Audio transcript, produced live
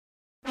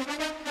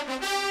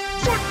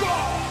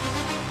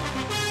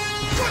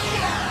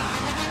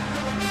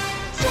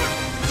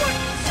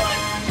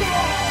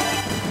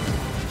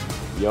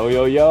Yo,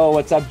 yo, yo,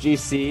 what's up,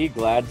 GC?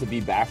 Glad to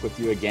be back with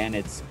you again.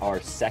 It's our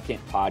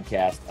second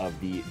podcast of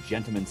the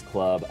Gentlemen's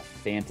Club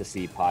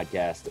Fantasy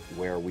Podcast,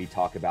 where we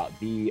talk about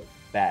the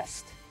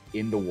best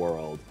in the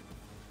world,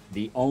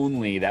 the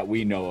only that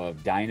we know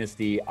of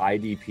Dynasty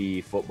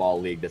IDP football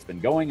league that's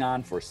been going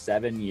on for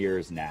 7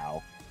 years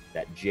now,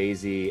 that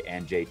Jay-Z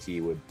and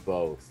JT would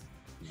both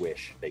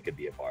wish they could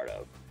be a part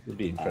of. They'd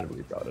be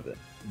incredibly proud of it.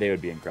 They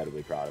would be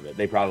incredibly proud of it.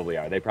 They probably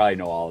are. They probably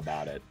know all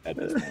about it at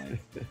this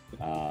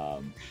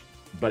point.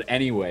 But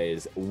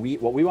anyways,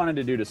 what we wanted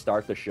to do to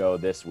start the show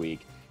this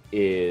week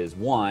is,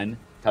 one,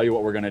 tell you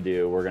what we're going to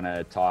do. We're going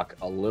to talk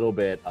a little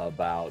bit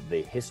about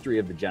the history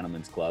of the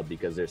Gentlemen's Club,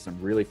 because there's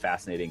some really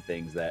fascinating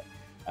things that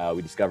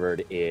we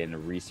discovered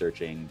in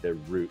researching the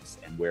roots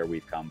and where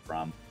we've come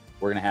from.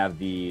 We're going to have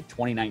the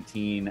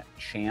 2019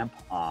 champ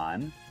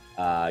on,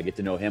 get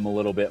to know him a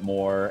little bit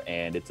more,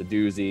 and it's a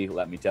doozy,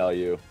 let me tell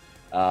you.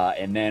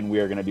 And then we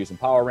are going to do some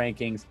power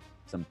rankings,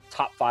 some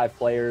top 5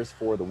 players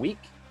for the week.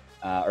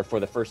 Or for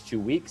the first 2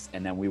 weeks,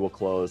 and then we will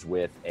close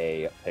with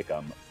a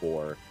pick'em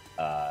for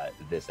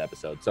this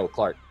episode. So,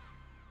 Clark,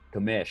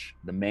 Kamish,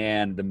 the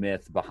man, the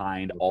myth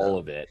behind all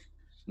of it.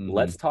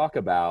 Let's talk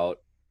about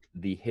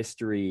the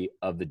history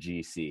of the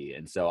GC.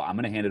 And so I'm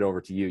going to hand it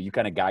over to you. You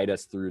kind of guide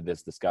us through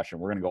this discussion.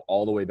 We're going to go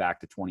all the way back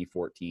to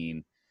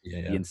 2014,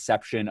 the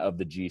inception of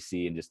the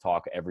GC, and just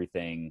talk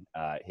everything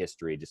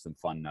history, just some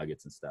fun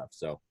nuggets and stuff.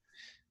 So,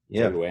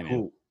 yeah, away, cool.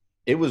 Man.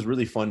 It was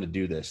really fun to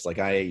do this. Like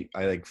I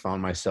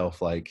found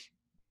myself like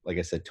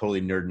I said, totally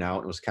nerding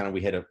out. It was kind of,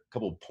 we had a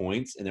couple of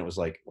points and it was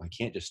like, well, I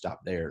can't just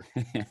stop there.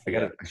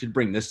 I should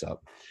bring this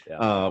up.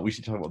 Yeah. We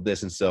should talk about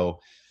this. And so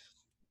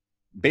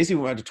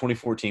basically we went to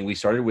 2014. We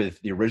started with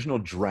the original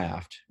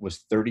draft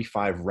was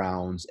 35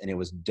 rounds, and it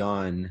was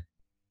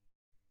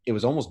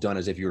almost done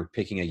as if you were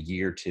picking a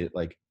year to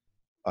like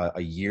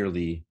a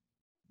yearly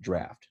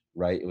draft,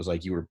 right? It was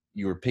like you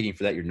were picking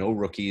for that. You're no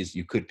rookies.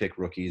 You could pick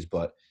rookies,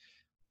 but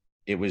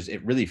it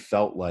really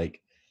felt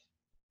like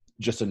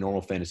just a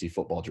normal fantasy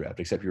football draft,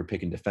 except you were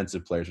picking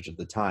defensive players, which at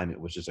the time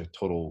it was just a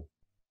total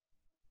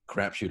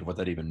crapshoot of what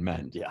that even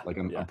meant. Yeah. Like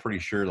I'm pretty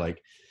sure,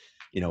 like,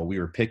 we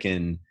were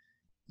picking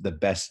the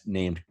best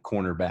named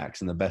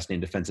cornerbacks and the best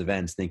named defensive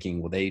ends,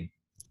 thinking, well,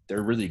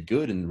 they're really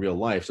good in real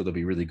life, so they'll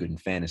be really good in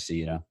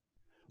fantasy. And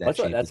that's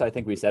what I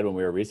think we said when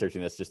we were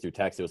researching this just through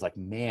text. It was like,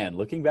 man,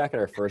 looking back at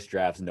our first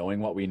drafts, knowing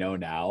what we know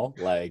now,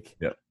 like,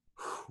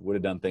 would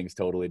have done things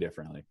totally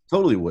differently.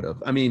 Totally would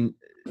have. I mean,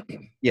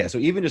 yeah. So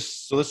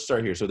let's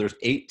start here. So there's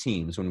 8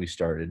 teams when we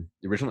started.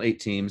 The original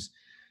 8 teams.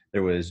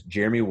 There was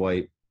Jeremy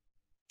White,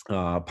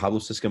 Pablo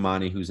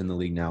Ciscomani, who's in the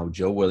league now,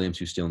 Joe Williams,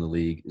 who's still in the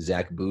league,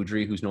 Zach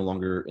Boudry, who's no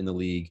longer in the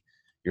league,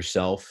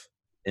 yourself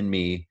and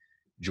me,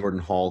 Jordan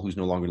Hall, who's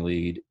no longer in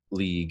the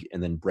league,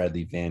 and then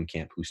Bradley Van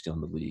Camp, who's still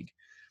in the league.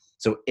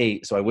 So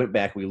 8. So I went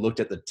back. We looked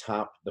at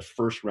the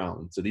first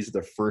round. So these are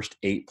the first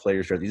 8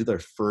 players.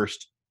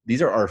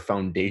 These are our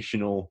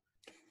foundational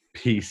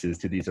pieces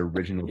to these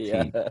original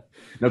teams.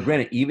 Now,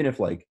 granted, even if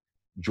like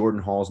Jordan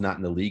Hall's not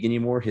in the league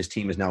anymore, his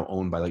team is now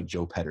owned by like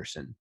Joe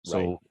Pedersen.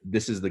 So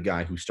This is the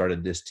guy who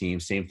started this team.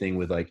 Same thing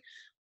with like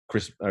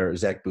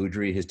Zach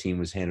Boudry. His team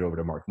was handed over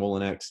to Mark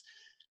Molinex,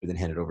 who then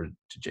handed over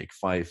to Jake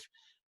Fife.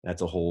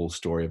 That's a whole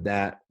story of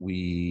that.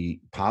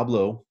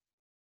 Pablo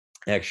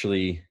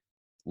actually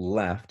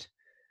left,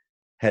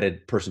 had a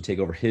person take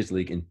over his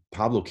league, and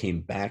Pablo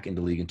came back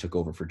into the league and took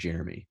over for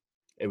Jeremy.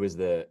 It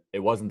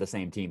wasn't the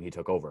same team he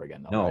took over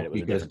again, though. No, right?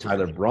 because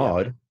Tyler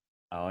Broad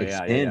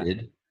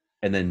expanded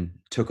and then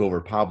took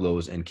over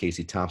Pablo's, and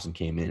Casey Thompson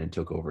came in and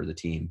took over the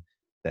team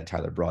that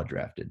Tyler Broad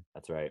drafted.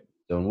 That's right.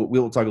 So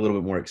we'll talk a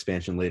little bit more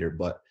expansion later,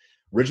 but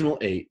original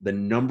 8, the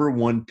number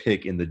 1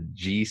 pick in the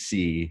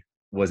GC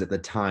was at the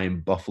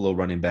time Buffalo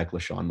running back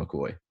LaShawn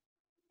McCoy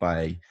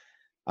by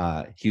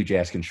Huge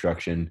Ass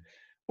Construction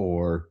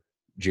or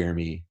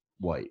Jeremy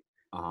White.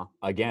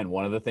 Again,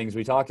 one of the things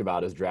we talked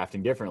about is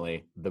drafting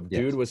differently. The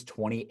dude was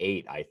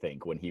 28, I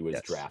think, when he was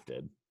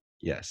drafted.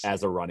 Yes.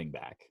 As a running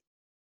back,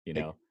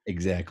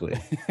 Exactly.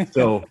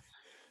 So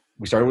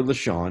we started with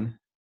LaShawn.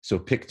 So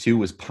pick 2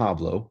 was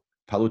Pablo.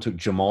 Pablo took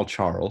Jamal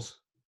Charles.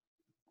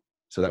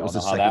 So that was the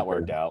second. How that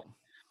worked out.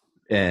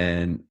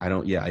 And I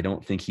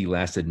don't think he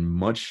lasted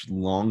much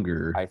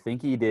longer. I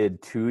think he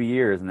did 2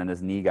 years, and then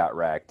his knee got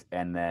wrecked,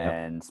 and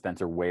then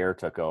Spencer Ware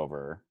took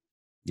over.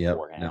 Yep,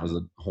 that was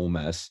a whole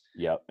mess.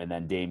 Yep, and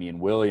then Damian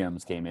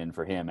Williams came in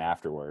for him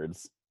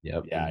afterwards.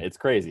 Yep. Yeah, it's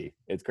crazy.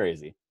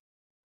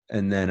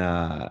 And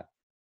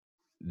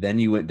then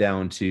you went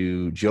down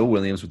to Joe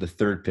Williams with the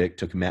 3rd pick,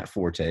 took Matt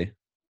Forte,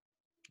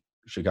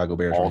 Chicago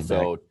Bears.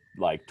 Also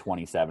like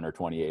 27 or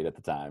 28 at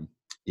the time.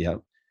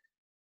 Yep.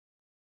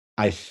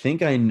 I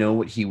think I know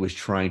what he was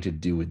trying to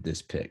do with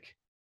this pick,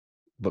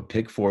 but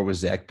pick 4 was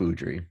Zach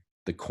Boudry,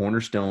 the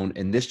cornerstone.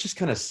 And this just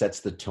kind of sets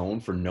the tone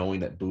for knowing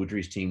that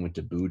Boudry's team went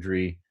to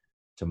Boudry,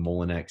 to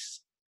Molinex,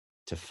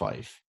 to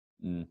Fife.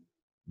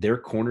 Their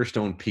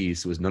cornerstone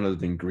piece was none other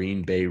than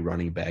Green Bay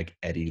running back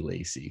Eddie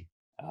Lacy.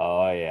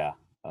 Oh, yeah.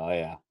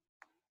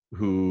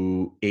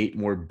 Who ate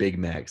more Big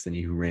Macs than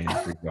he ran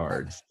 3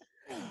 yards.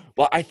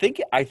 Well, I think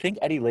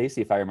Eddie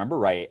Lacy, if I remember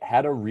right,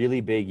 had a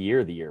really big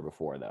year the year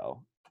before,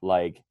 though.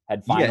 Like,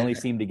 had Yeah, finally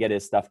seemed to get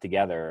his stuff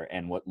together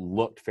and what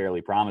looked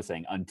fairly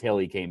promising until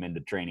he came into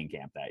training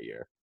camp that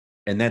year.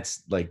 and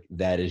that's like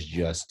that is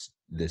just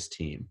this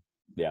team,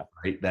 Yeah.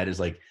 right? That is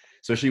like,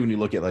 especially when you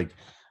look at like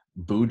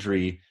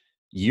Boudry,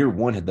 year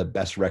one had the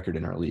best record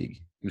in our league.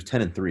 He was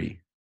 10-3,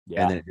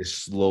 Yeah. and then it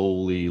just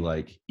slowly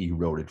like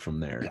eroded from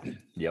there.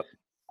 Yep.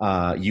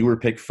 You were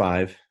pick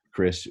 5,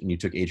 Chris, and you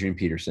took Adrian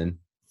Peterson.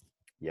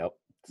 Yep.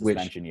 Which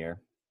Suspension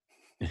year.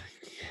 get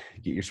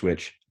your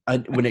switch.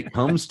 When it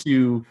comes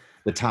to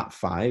the top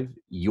 5,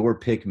 your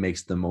pick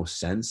makes the most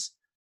sense.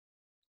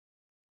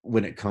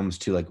 When it comes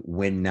to like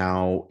win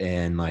now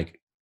and like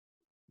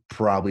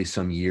probably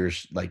some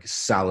years, like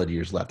solid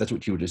years left, that's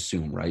what you would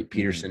assume, right?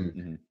 Peterson,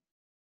 Mm-hmm.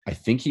 I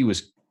think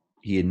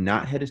he had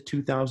not had his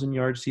 2,000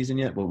 yard season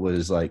yet, but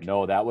was like,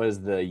 No, that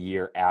was the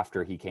year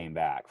after he came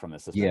back from the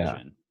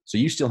suspension. yeah. So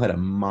you still had a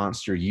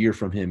monster year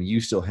from him. You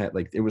still had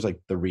like, it was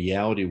like the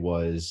reality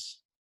was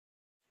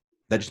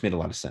that just made a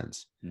lot of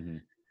sense. Mm-hmm.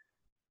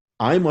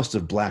 I must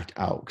have blacked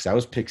out because I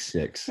was pick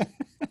 6 and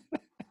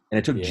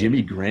I took Yeah.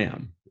 Jimmy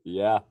Graham,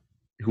 Yeah.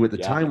 who at the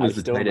time was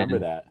the tight end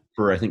that.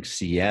 for, I think,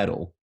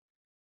 Seattle.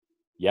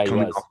 Yeah, he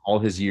coming was. off all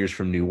his years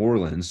from New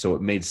Orleans. So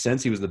it made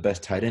sense he was the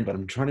best tight end, but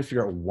I'm trying to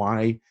figure out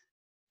why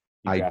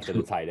You drafted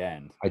a tight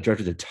end. I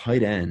drafted a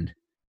tight end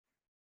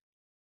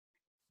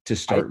to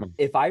start.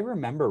 If I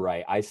remember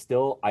right, I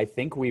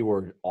think we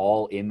were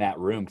all in that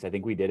room because I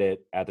think we did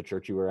it at the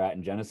church you were at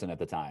in Jenison at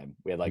the time.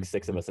 We had like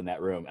 6 of us in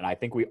that room, and I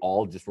think we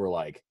all just were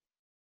like,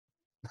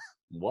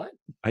 "What?"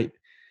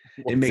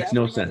 It makes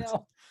no sense,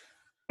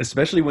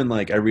 especially when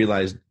like I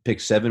realized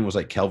pick 7 was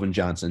like Kelvin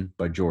Johnson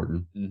by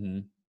Jordan. Mm-hmm.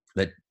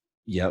 That,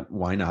 yeah,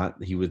 why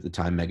not? He was at the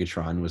time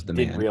Megatron was the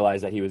man. Didn't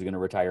realize that he was going to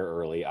retire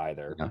early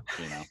either. Yeah.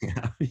 You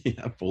know,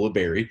 yeah, full of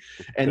berry.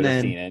 And could have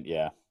then seen it,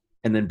 yeah.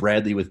 And then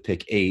Bradley with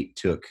pick 8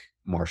 took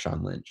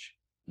Marshawn Lynch,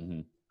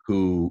 Mm-hmm.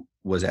 who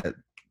was at,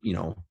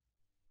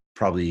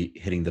 probably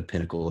hitting the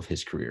pinnacle of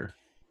his career.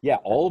 Yeah,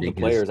 all of the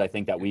players I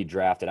think that we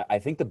drafted, I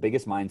think the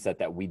biggest mindset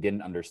that we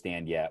didn't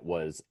understand yet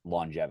was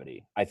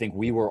longevity. I think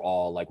we were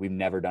all like, we've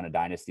never done a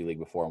dynasty league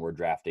before, and we're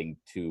drafting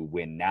to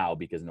win now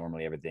because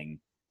normally everything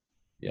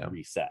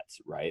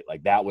resets, right?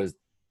 Like that was,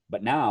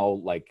 but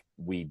now like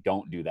we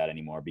don't do that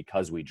anymore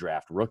because we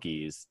draft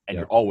rookies, and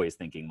you're always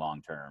thinking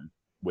long term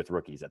with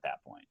rookies at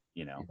that point,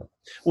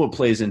 Well, it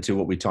plays into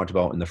what we talked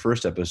about in the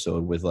first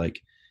episode with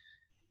like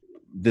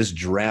this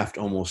draft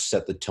almost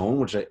set the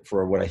tone,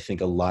 for what I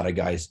think a lot of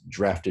guys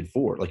drafted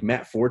for. Like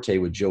Matt Forte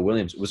with Joe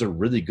Williams was a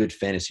really good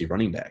fantasy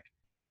running back.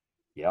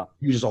 Yeah.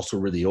 He was also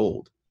really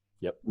old.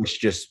 Yep.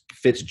 Which just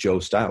fits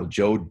Joe's style.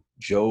 Joe,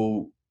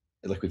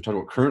 like we've talked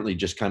about, currently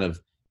just kind of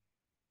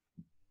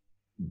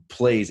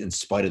plays in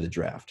spite of the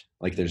draft.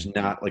 Like there's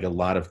not like a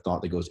lot of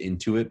thought that goes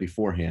into it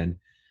beforehand.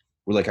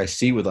 Where like I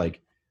see with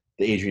like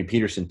the Adrian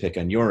Peterson pick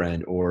on your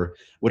end, or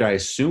what I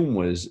assume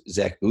was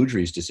Zach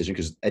Boudry's decision,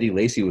 because Eddie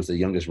Lacy was the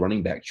youngest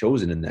running back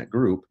chosen in that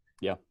group.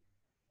 Yeah.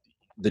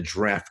 The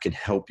draft can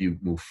help you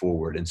move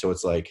forward. And so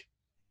it's like,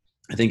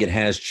 I think it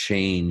has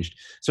changed,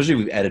 especially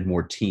we've added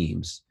more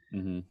teams.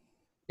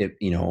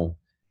 Mm-hmm.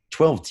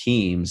 12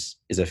 teams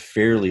is a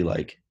fairly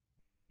like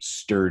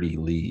sturdy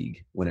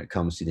league when it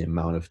comes to the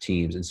amount of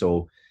teams. And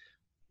so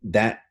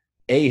that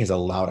has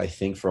allowed, I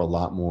think, for a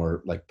lot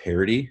more like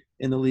parity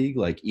in the league.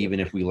 Like even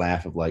if we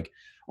laugh of like,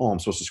 oh, I'm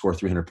supposed to score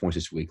 300 points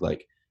this week.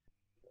 Like,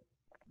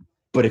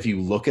 but if you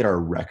look at our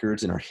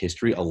records and our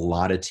history, a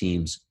lot of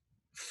teams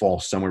fall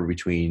somewhere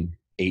between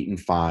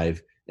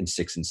 8-5 and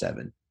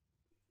 6-7.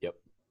 Yep.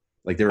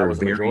 Like there was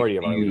the majority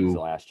of our leagues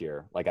last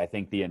year. Like I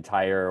think the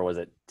entire, was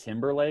it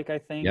Timberlake? I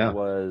think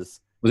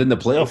was in the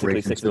playoff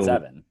race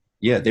 6-7.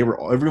 Yeah,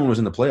 everyone was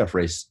in the playoff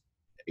race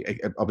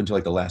up until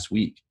like the last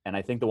week. And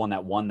I think the one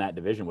that won that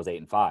division was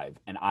 8-5,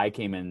 and I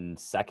came in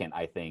second,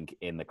 I think,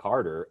 in the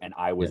Carter, and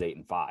I was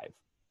 8-5.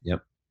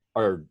 Yep.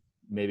 Or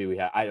maybe we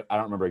had, I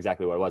don't remember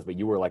exactly what it was, but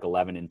you were like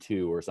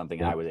 11-2 or something,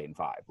 and I was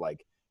 8-5.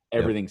 Like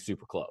everything's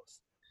super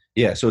close.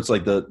 Yeah, so it's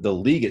like the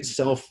league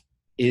itself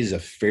is a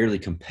fairly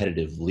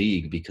competitive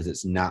league because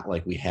it's not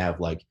like we have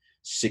like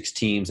 6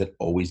 teams that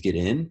always get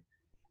in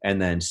and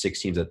then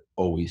 6 teams that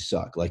always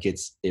suck. Like it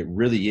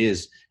really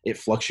is, it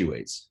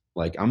fluctuates.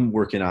 Like I'm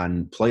working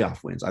on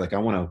playoff wins.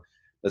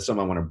 That's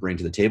something I want to bring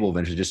to the table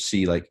eventually. Just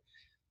see like,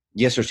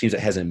 yes, there's teams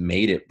that hasn't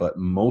made it, but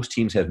most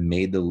teams have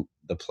made the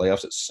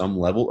playoffs at some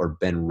level or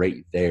been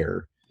right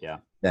there. Yeah.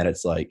 That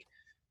it's like,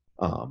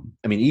 I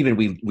mean, even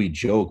we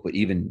joke, but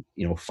even,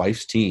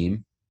 Fife's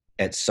team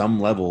at some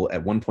level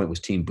at one point was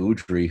Team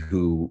Boudry,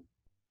 who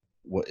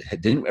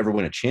didn't ever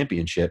win a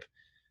championship,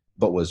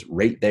 but was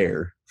right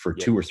there for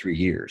 2 or 3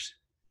 years.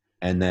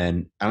 And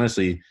then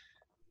honestly,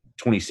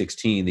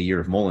 2016, the year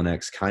of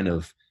Molinex, kind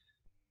of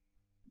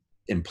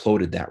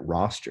imploded that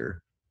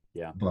roster.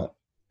 Yeah. But,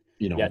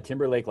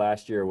 Timberlake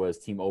last year was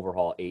Team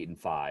Overhaul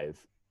 8-5.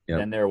 Yep.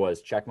 Then there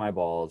was Check My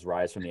Balls,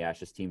 Rise from the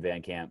Ashes, Team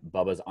Van Camp,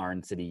 Bubba's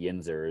Arn City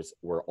Yinzers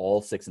were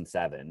all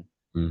 6-7.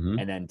 Mm-hmm.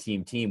 and then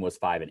team was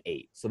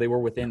 5-8. So they were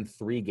within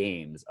 3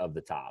 games of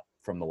the top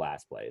from the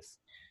last place.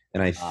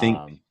 And I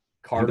think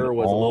Carter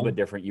was a little bit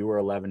different. You were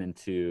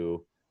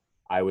 11-2.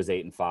 I was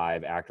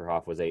 8-5.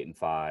 Achterhoff was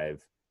 8-5.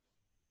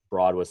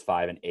 Broad was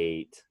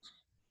 5-8.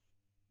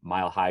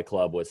 Mile High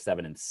Club was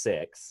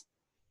 7-6.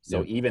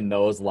 So even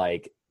those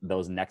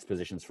next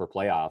positions for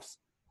playoffs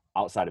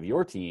outside of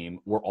your team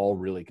were all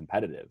really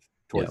competitive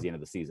towards the end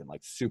of the season,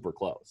 like super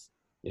close.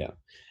 Yeah.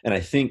 And I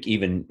think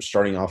even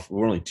starting off,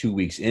 we're only 2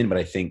 weeks in, but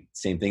I think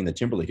same thing, the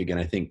Timberlake again,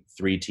 I think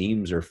 3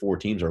 teams or 4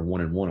 teams are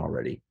 1-1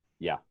 already.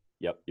 Yeah.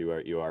 Yep.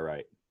 You are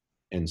right.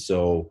 And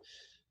so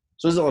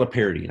there's a lot of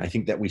parity. And I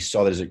think that we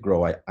saw that as it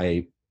grow.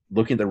 I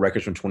looking at the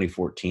records from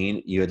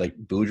 2014, you had like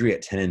Boudry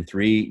at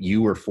 10-3,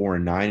 you were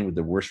 4-9 with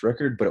the worst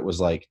record, but it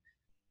wasn't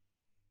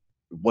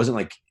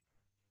like,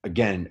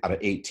 again, out of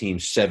 8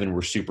 teams, 7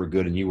 were super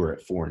good and you were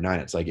at 4-9.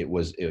 It's like, it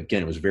was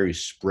very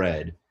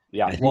spread.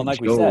 Yeah. Well, like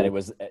we said,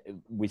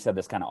 we said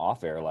this kind of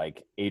off air,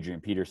 like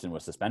Adrian Peterson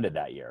was suspended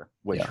that year,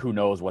 which who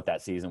knows what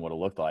that season would have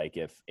looked like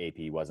if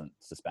AP wasn't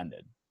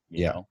suspended.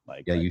 You know?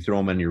 You throw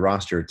him on your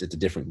roster, it's a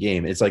different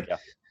game. It's like,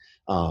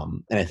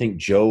 and I think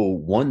Joe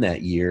won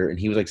that year and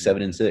he was like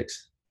 7-6.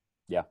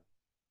 Yeah.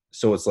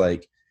 So it's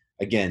like,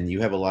 again,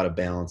 you have a lot of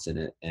balance in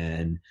it.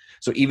 And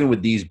so even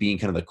with these being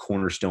kind of the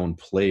cornerstone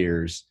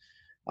players,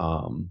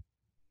 I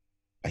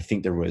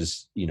think there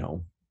was,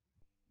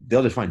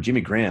 they'll define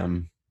Jimmy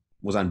Graham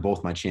was on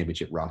both my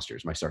championship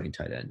rosters, my starting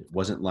tight end. It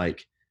wasn't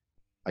like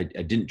I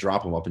didn't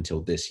drop him up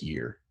until this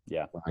year.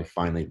 Yeah. I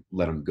finally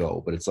let him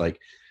go. But it's like,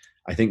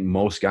 I think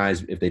most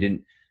guys, if they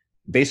didn't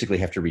basically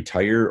have to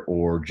retire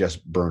or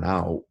just burn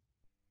out,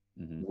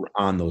 were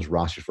on those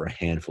rosters for a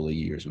handful of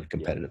years in a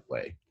competitive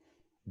way.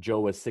 Joe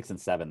was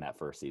 6-7 that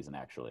first season,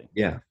 actually.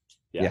 Yeah.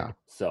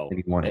 So, and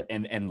he won it.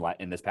 And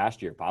in this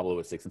past year, Pablo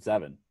was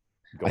 6-7.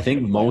 I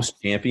think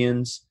most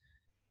champions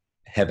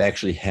have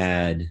actually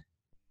had.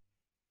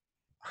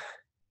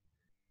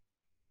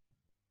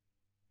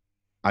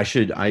 I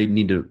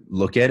need to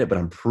look at it, but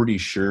I'm pretty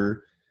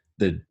sure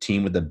the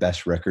team with the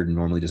best record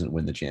normally doesn't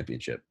win the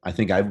championship. I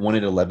think I've won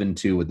it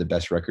 11-2 with the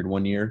best record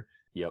one year.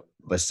 Yep.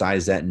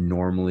 Besides that,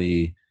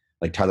 normally,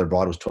 like Tyler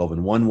Broad was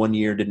 12-1 one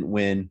year, didn't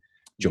win.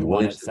 Joe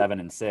won at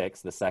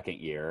 7-6 the second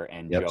year,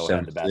 and Joe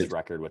had the best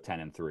record with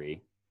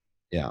 10-3.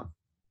 Yeah.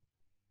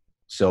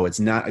 So it's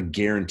not a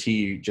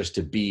guarantee just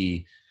to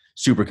be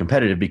super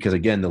competitive because,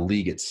 again, the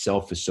league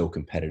itself is so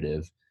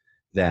competitive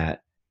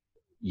that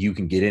you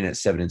can get in at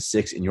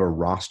 7-6 and your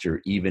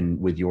roster,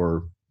 even with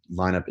your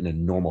lineup in a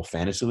normal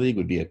fantasy league,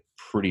 would be a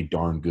pretty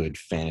darn good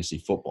fantasy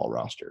football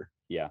roster.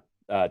 Yeah.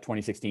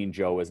 2016,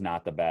 Joe was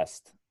not the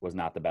best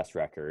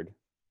record.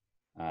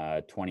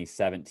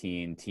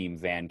 2017, Team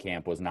Van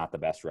Camp was not the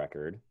best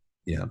record.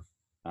 Yeah.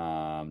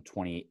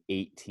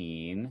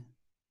 2018,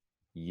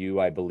 you,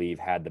 I believe,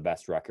 had the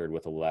best record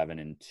with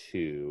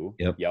 11-2.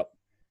 Yep.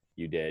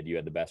 You did. You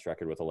had the best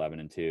record with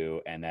 11-2.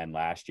 And then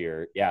last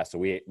year, so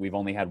we've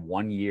only had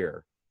 1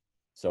 year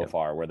so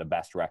far where the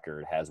best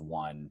record has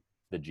won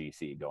the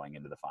GC going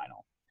into the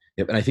final.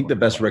 Yep. And I think the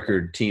best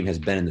record team has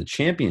been in the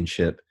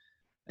championship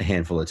a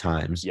handful of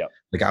times. Yep.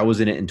 Like I was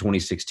in it in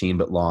 2016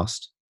 but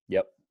lost.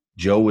 Yep.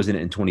 Joe was in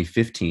it in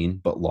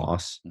 2015 but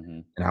lost.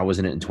 And I was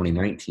in it in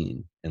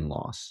 2019 and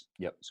lost.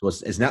 Yep. So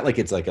it's not like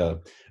it's like a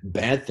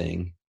bad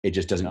thing. It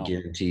just doesn't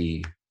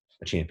guarantee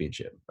a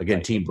championship.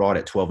 Again, Team Broad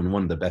at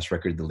 12-1, the best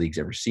record the league's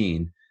ever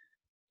seen,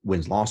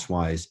 wins loss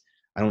wise.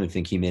 I don't even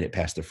think he made it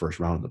past the first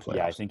round of the playoffs.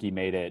 Yeah, I think he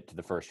made it to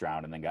the first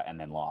round and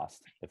then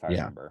lost, if I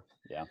remember.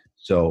 Yeah.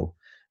 So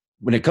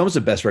when it comes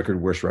to best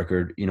record, worst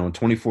record, in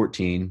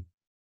 2014,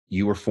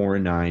 you were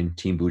 4-9.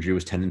 Team Boudry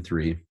was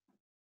 10-3.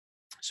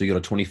 So you go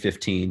to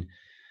 2015,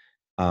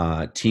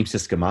 Team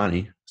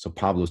Siscomani, so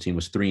Pablo's team,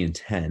 was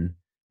 3-10.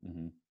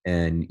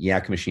 And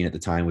Yak Machine at the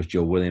time was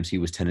Joe Williams. He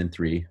was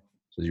 10-3.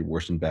 So your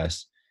worst and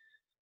best.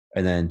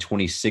 And then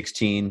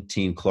 2016,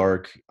 Team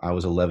Clark, I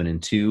was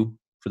 11-2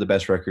 for the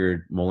best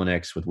record.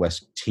 Molinex with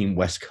Team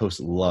West Coast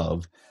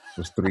Love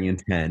was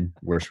 3-10,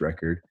 worst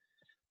record.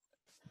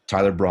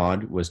 Tyler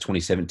Broad was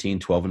 2017,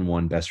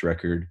 12-1, best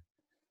record.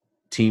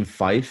 Team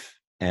Fife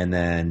and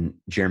then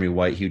Jeremy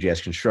White, Huge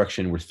Ass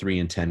Construction were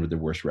 3-10 with the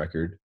worst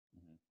record.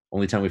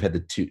 Only time we've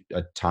had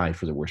a tie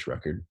for the worst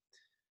record.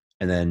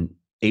 And then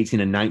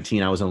 18 and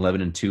 19, I was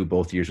 11-2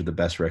 both years with the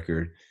best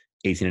record.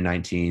 18 and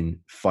 19,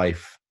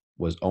 Fife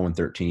was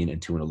 0-13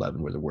 and 2-11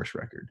 were the worst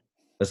record.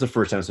 That's the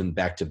first time it's been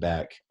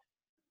back-to-back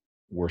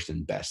worst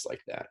and best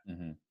like that.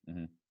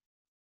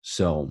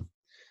 So,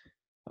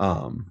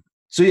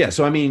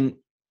 so I mean,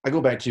 I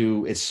go back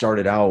to it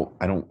started out.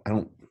 I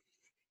don't.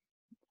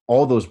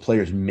 All those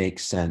players make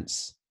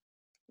sense,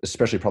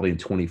 especially probably in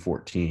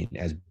 2014,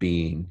 as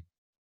being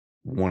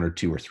 1 or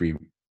 2 or 3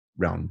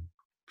 round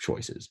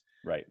choices.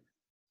 Right.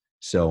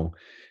 So,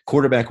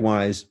 quarterback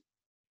wise,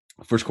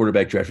 first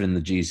quarterback drafted in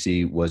the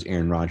GC was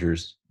Aaron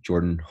Rodgers.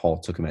 Jordan Hall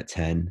took him at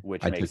 10.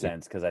 Which makes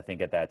sense because I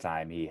think at that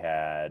time he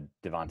had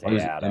Devontae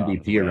Adams,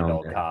 MVP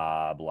Randall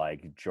Cobb,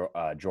 like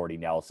Jordy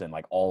Nelson,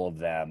 like all of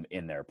them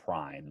in their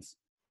primes.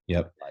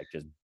 Yep. Like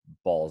just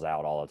balls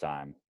out all the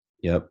time.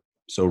 Yep.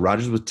 So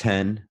Rodgers was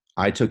 10.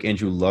 I took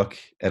Andrew Luck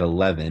at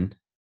 11,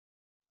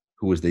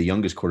 who was the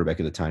youngest quarterback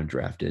at the time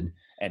drafted.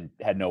 And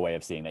had no way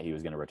of seeing that he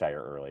was going to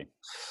retire early.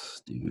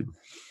 Dude.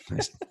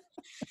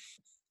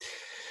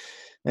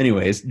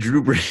 Anyways,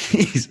 Drew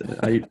Brees.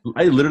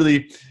 I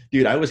literally,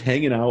 dude, I was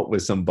hanging out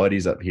with some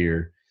buddies up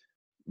here.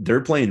 They're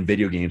playing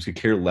video games, could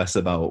care less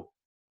about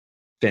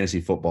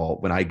fantasy football.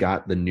 When I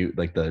got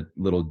the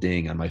little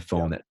ding on my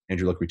phone that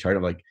Andrew Luck retired,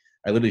 I'm like,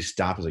 I literally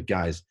stopped. I was like,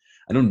 guys,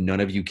 I know none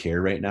of you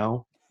care right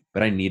now,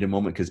 but I need a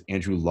moment because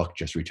Andrew Luck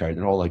just retired.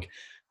 They're all like,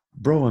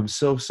 bro, I'm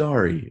so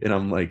sorry. And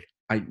I'm like,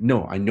 I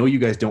know you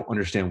guys don't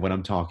understand what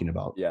I'm talking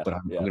about, but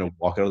I'm going to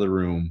walk out of the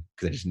room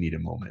because I just need a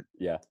moment.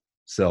 Yeah.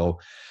 So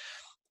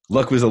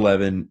Luck was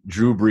 11.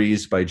 Drew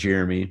Brees by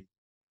Jeremy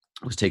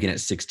was taken at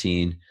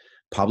 16.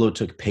 Pablo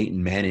took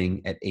Peyton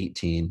Manning at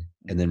 18.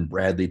 And then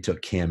Bradley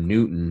took Cam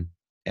Newton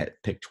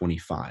at pick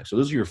 25. So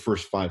those are your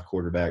first 5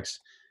 quarterbacks,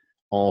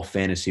 all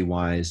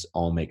fantasy-wise,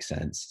 all make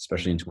sense,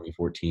 especially in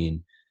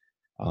 2014.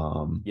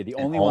 The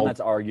only one that's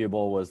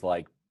arguable was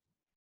like,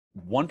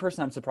 one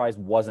person I'm surprised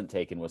wasn't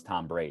taken was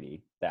Tom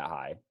Brady that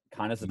high.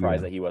 Kind of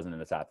surprised that he wasn't in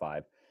the top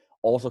 5.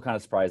 Also kind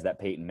of surprised that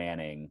Peyton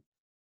Manning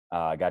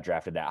got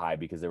drafted that high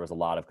because there was a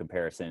lot of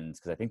comparisons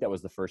because I think that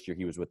was the first year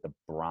he was with the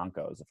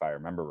Broncos, if I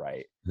remember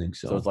right. I think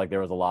so. So it's like there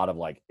was a lot of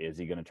like, is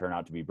he going to turn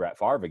out to be Brett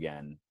Favre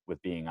again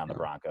with being on the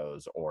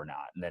Broncos or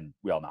not? And then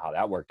we all know how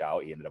that worked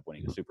out. He ended up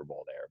winning the Super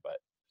Bowl there. But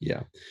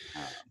I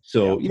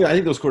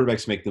think those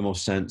quarterbacks make the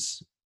most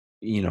sense.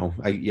 I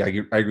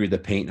agree with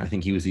the Peyton. I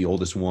think he was the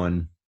oldest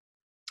one.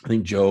 I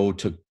think Joe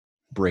took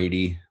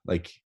Brady,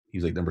 like he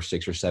was like number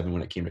 6 or 7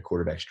 when it came to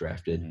quarterbacks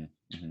drafted.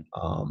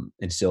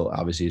 And still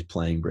obviously is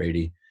playing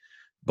Brady.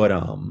 But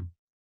I mean,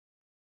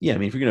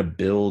 if you're going to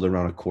build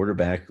around a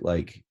quarterback,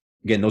 like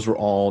again, those were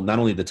all not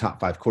only the top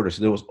 5 quarters,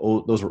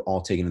 so those were all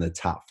taken in the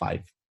top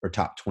 5 or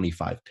top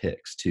 25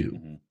 picks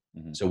too.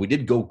 So we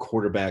did go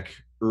quarterback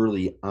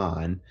early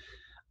on.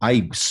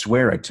 I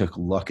swear I took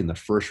Luck in the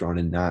first round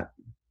and not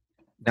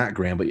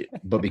Graham,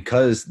 but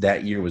because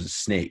that year was a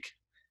snake.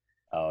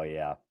 Oh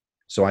yeah.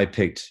 So I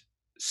picked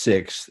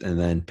 6th and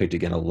then picked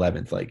again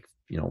 11th,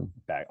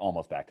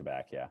 almost back to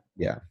back. Yeah.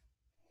 Yeah.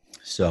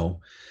 So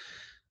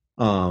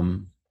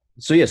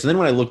then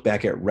when I look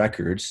back at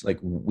records, like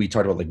we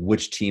talked about, like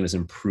which team has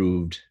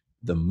improved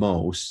the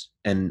most,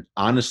 and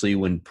honestly,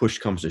 when push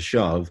comes to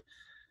shove,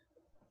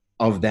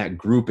 of that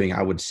grouping,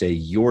 I would say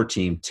your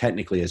team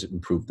technically has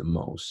improved the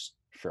most.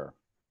 Sure.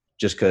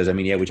 Just because, I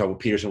mean, we talked about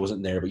Peterson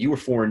wasn't there, but you were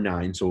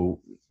 4-9, so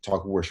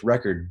talk worst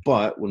record.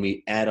 But when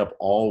we add up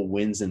all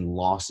wins and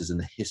losses in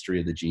the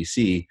history of the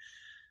GC,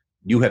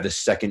 you have the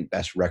second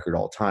best record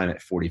all time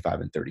at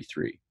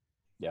 45-33.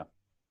 Yeah.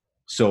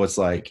 So it's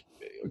like,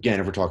 again,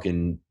 if we're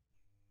talking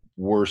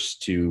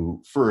worst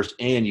to first,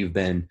 and you've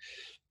been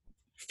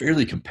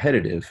fairly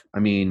competitive. I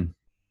mean,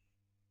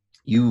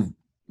 you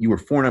were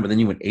 4-9, but then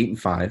you went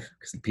 8-5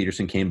 because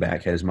Peterson came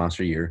back, had his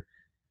monster year.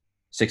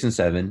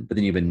 6-7, but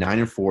then you've been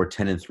 9-4,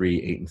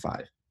 10-3,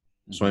 8-5.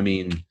 So I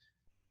mean,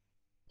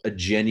 a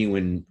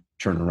genuine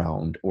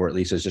turnaround, or at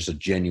least it's just a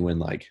genuine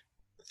like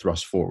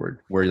thrust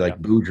forward. Where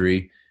like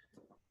Boudry,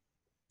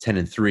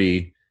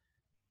 10-3,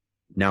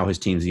 now his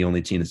team's the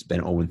only team that's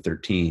been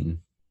 0-13.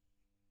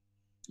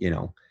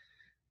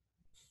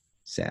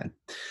 Sad.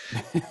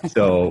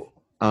 So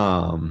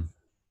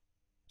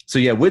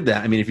with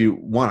that, I mean, if you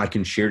want, I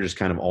can share just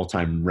kind of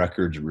all-time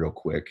records real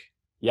quick.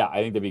 Yeah,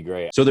 I think that'd be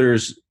great. So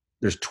there's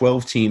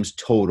 12 teams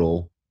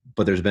total,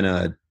 but there's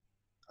been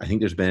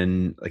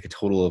like a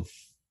total of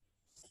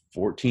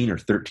 14 or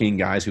 13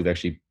 guys who've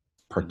actually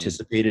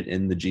participated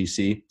in the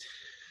GC.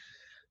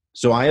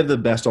 So I have the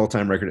best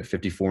all-time record at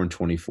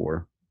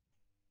 54-24.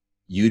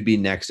 You'd be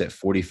next at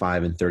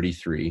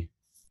 45-33.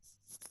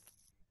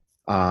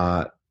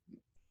 The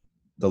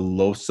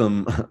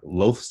loathsome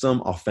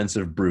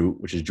offensive brute,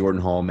 which is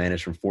Jordan Hall,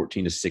 managed from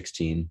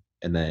 14-16,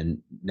 and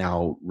then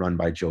now run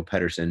by Joe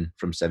Pedersen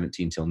from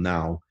 17 till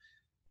now,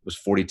 was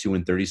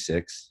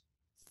 42-36.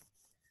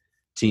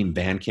 Team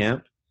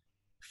Bandcamp,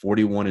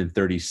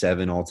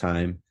 41-37 all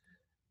time.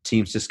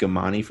 Team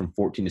Siscomani from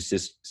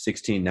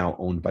 14-16, now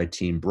owned by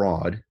Team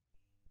Broad,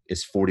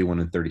 is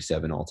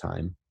 41-37 all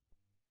time.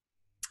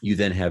 You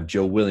then have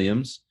Joe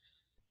Williams,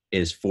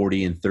 is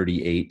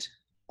 40-38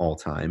 all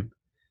time.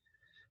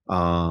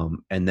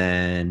 And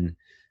then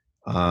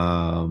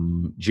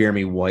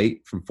Jeremy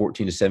White from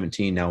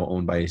 14-17, now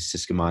owned by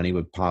Siscomani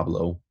with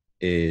Pablo,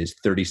 is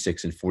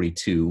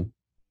 36-42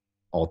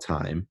 all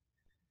time.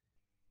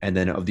 And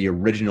then of the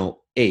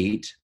original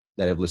 8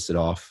 that I've listed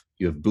off,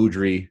 you have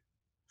Boudry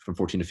from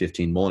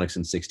 14-15, Mullenix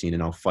in 16,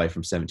 and now Fife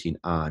from 17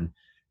 on.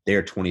 They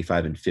are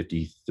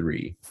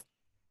 25-53.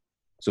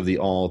 So the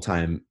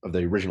all-time of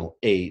the original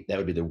 8, that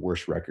would be the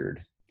worst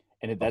record.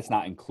 And that's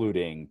not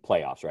including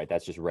playoffs, right?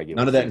 That's just regular.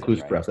 None of that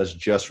includes playoffs. That's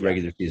just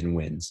regular season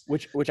wins.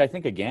 Which I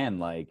think, again,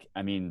 like,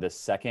 I mean, the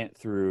 2nd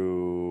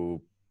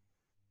through,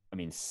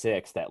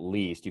 6th at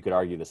least, you could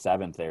argue the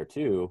 7th there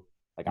too.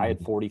 Like I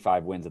had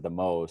 45 wins at the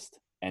most,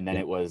 and then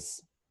it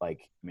was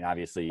like,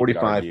 obviously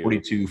 45,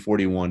 42,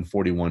 41,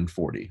 41,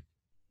 40.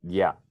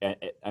 Yeah,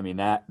 I mean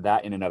that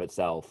in and of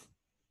itself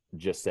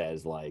just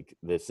says like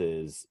this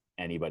is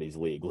anybody's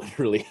league,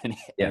 literally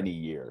Yeah. any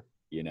year.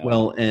 You know.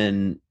 Well,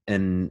 and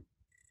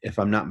if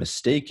I'm not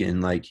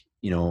mistaken, like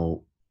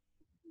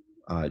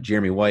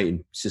Jeremy White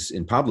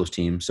in Pablo's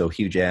team, so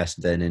huge ass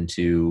then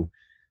into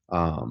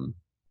um,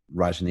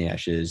 Rise from the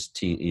Ashes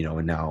team,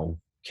 and now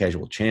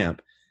casual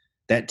champ.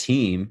 That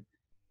team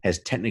has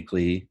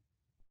technically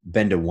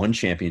been to one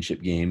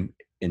championship game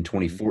in Mhm.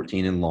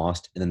 2014 and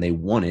lost, and then they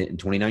won it in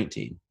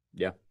 2019.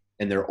 Yeah.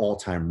 And their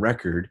all-time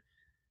record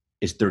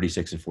is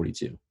 36 and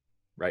 42,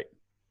 Right.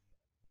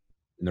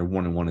 and they're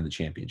 1-1 in the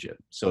championship.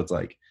 So it's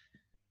like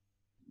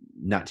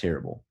not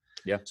terrible.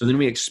 Yeah. So then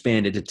we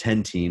expanded to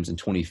 10 teams in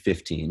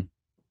 2015.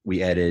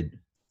 We added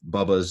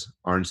Bubba's,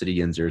 Arn City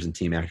Yinzers, and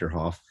Team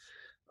Achterhoff,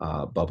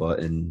 Bubba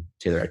and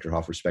Taylor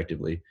Achterhoff,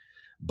 respectively.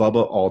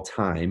 Bubba all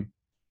time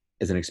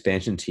as an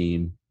expansion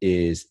team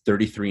is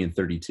 33 and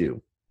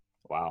 32.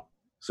 Wow.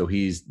 So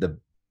he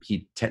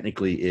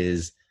technically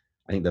is,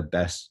 I think, the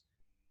best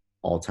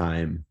all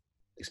time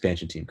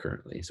expansion team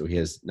currently. So he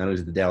has not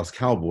only the Dallas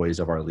Cowboys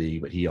of our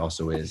league, but he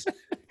also is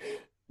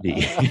the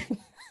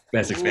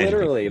best expansion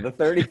Literally, team. the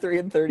 33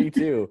 and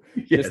 32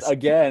 Yes. just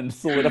again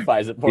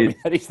solidifies it for me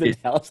that he's the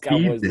Dallas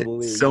Cowboys of the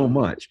league. So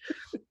much.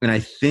 And I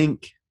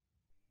think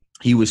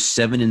he was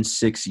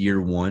 7-6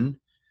 year one,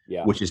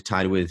 which is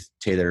tied with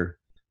Taylor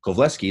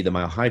Kovleski, the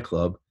Mile High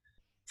Club,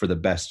 for the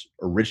best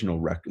original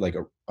record, like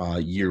a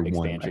year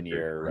expansion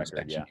one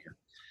record. Yeah.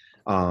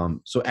 Year.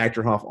 So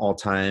Achterhoff all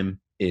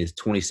time is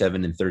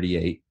 27 and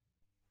 38.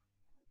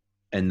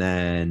 And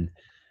then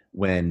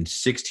when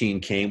 16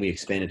 came, we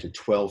expanded to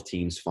 12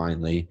 teams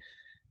finally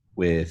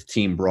with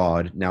Team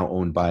Broad, now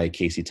owned by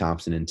Casey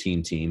Thompson and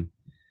Team.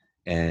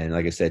 And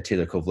like I said,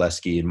 Taylor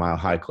Kovleski and Mile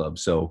High Club.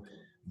 So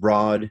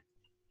Broad,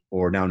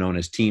 or now known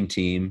as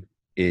Team,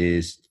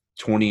 is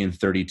 20 and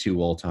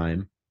 32 all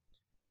time.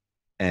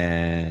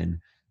 And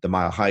the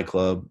Mile High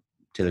Club,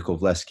 Taylor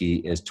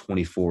Kovleski, is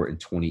 24 and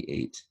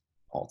 28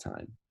 all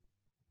time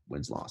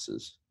wins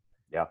losses.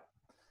 Yeah.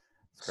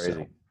 It's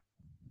crazy.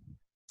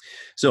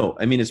 So,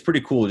 I mean, it's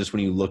pretty cool just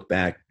when you look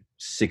back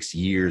 6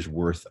 years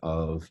worth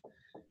of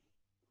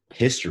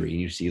history and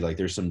you see like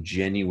there's some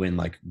genuine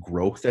like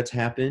growth that's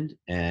happened.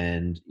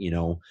 And,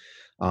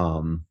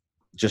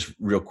 just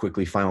real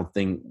quickly, final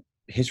thing,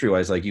 history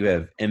wise, like you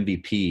have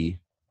MVP,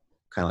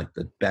 kind of like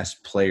the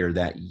best player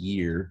that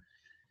year.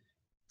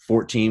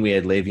 14, we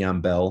had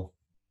Le'Veon Bell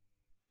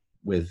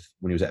when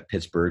he was at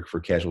Pittsburgh for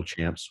casual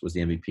champs, was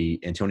the MVP.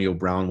 Antonio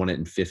Brown won it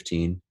in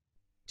 15,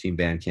 Team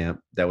Bandcamp.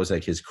 That was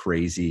like his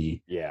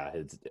crazy,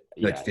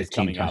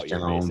 15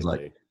 touchdowns.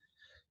 Like,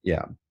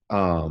 yeah.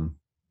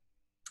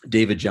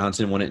 David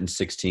Johnson won it in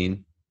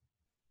 16.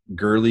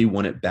 Gurley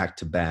won it back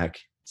to back,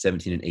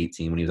 17 and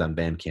 18 when he was on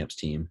Bandcamp's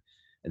team.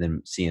 And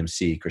then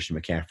CMC, Christian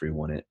McCaffrey,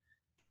 won it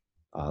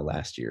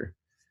last year.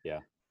 Yeah.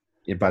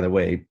 And by the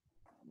way,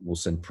 we'll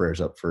send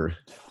prayers up for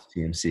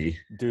CMC.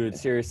 Dude,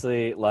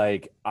 seriously,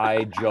 like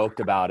I joked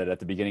about it at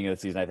the beginning of the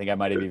season. I think I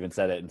might have even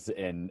said it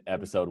in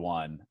episode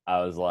 1.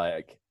 I was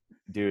like,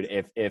 dude,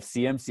 if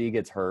CMC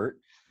gets hurt,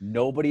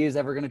 nobody is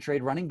ever going to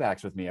trade running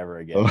backs with me ever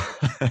again.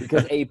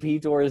 Because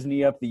AP tore his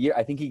knee up the year.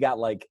 I think he got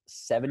like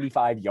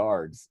 75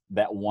 yards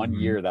that one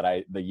year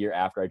the year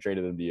after I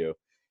traded him to you.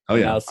 Oh,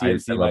 yeah. Now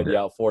CMC might be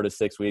out 4 to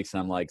 6 weeks.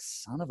 And I'm like,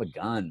 son of a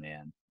gun,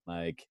 man.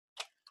 Like,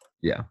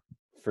 yeah,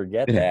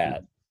 forget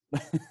that.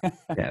 It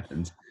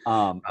happens.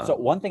 So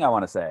one thing I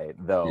want to say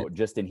though,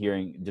 just in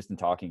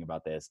talking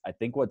about this, I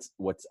think what's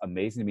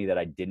amazing to me that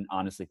I didn't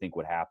honestly think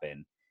would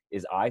happen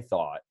is I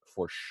thought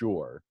for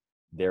sure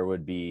there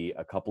would be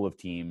a couple of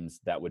teams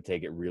that would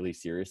take it really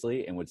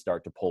seriously and would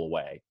start to pull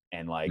away.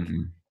 And like,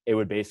 it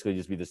would basically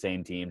just be the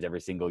same teams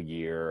every single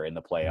year in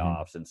the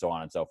playoffs and so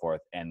on and so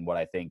forth. And what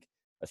I think,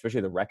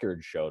 especially the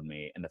record showed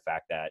me, and the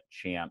fact that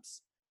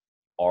champs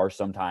are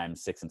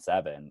sometimes 6 and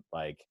 7,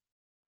 like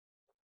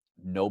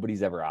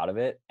nobody's ever out of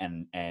it.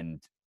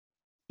 And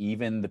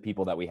even the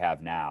people that we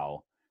have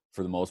now,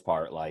 for the most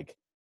part, like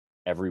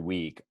every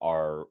week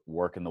are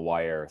working the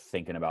wire,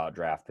 thinking about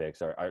draft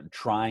picks, are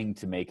trying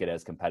to make it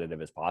as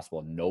competitive as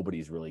possible.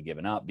 Nobody's really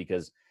given up,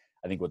 because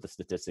I think what the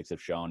statistics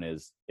have shown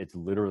is it's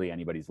literally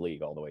anybody's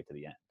league all the way to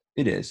the end.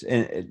 It is.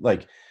 And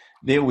like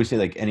they always say,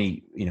 like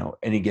any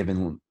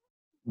given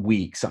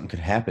week, something could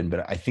happen.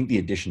 But I think the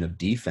addition of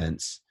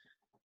defense,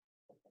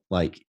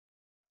 like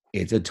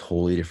it's a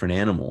totally different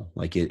animal.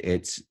 Like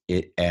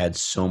it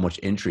adds so much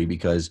intrigue,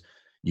 because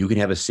you can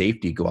have a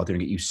safety go out there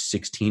and get you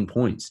 16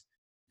 points.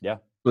 Yeah.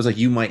 It was like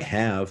you might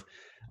have,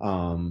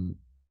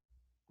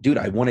 dude,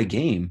 I won a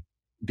game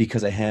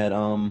because I had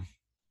Kwon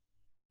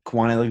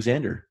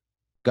Alexander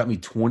got me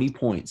 20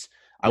 points.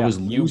 I was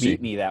losing. You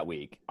beat me that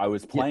week. I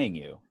was playing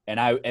you, and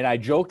I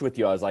joked with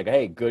you. I was like,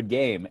 "Hey, good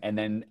game." And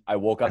then I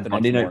woke up the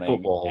next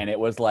morning, and it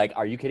was like,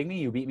 "Are you kidding me?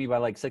 You beat me by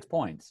like 6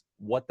 points.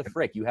 What the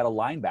frick? You had a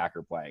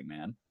linebacker playing,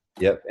 man."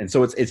 Yep. And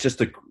so it's just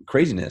the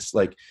craziness.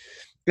 Like,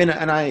 and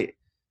I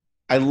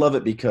love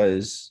it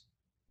because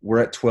we're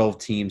at 12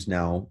 teams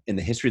now. In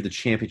the history of the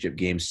championship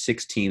games,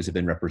 6 teams have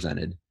been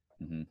represented.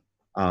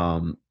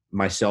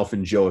 myself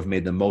and Joe have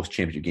made the most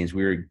championship games.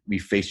 We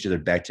faced each other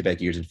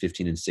back-to-back years in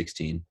 15 and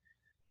 16.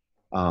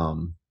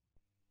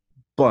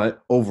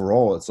 But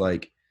overall, it's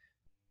like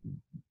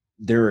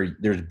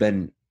there's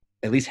been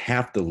at least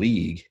half the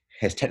league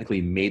has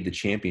technically made the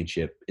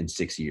championship in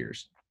 6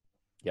 years.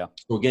 Yeah.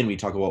 So again, we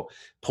talk about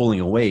pulling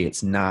away.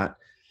 It's not.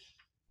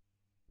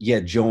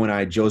 Yeah,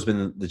 Joe's been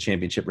in the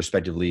championship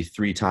respectively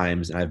 3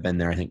 times, and I've been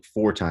there I think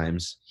 4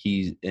 times.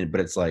 But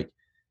it's like,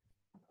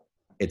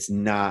 it's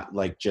not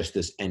like just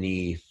this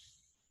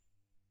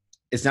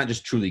it's not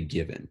just truly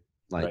given.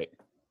 Like, right.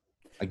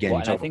 Again,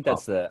 well, and I think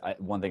that's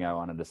one thing I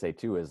wanted to say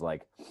too is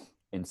like,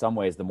 in some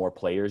ways, the more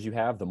players you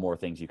have, the more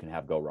things you can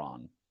have go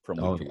wrong from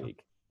week to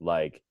week.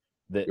 Like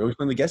you're always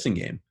playing the guessing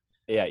game.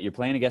 Yeah, you're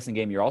playing a guessing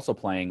game. You're also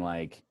playing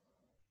like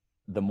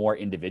the more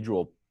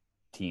individual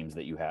teams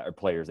that you have or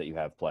players that you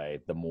have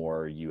play, the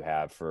more you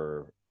have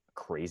for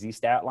crazy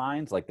stat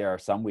lines. Like there are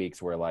some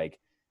weeks where like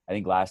I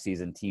think last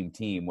season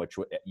team, which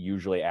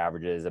usually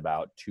averages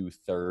about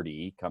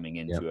 230 coming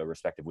into a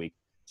respective week,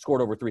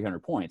 scored over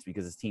 300 points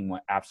because his team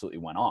absolutely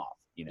went off,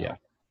 you know. Yeah.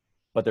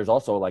 But there's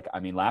also like, I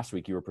mean, last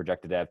week you were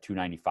projected to have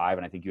 295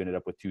 and I think you ended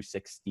up with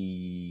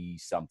 260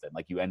 something.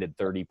 Like you ended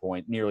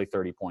nearly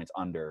 30 points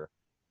under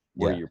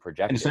where you're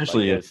projected. And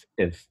essentially like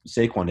if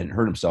Saquon didn't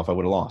hurt himself, I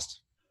would have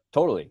lost.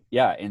 Totally.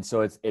 Yeah. And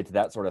so it's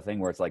that sort of thing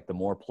where it's like the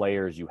more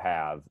players you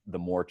have, the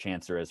more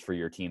chance there is for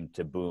your team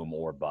to boom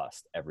or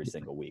bust every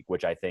single week,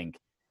 which I think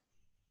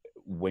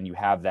when you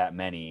have that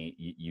many,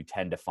 you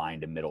tend to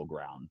find a middle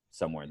ground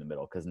somewhere in the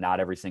middle, because not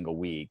every single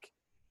week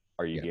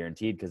are you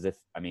guaranteed. Because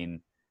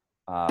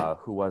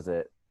who was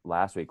it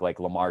last week?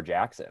 Like Lamar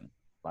Jackson,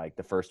 like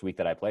the first week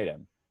that I played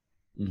him,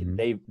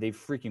 they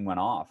freaking went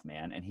off,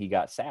 man. And he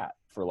got sat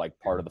for like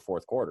part of the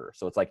fourth quarter.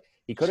 So it's like,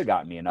 he could have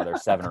gotten me another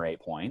 7 or 8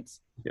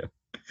 points. Yeah.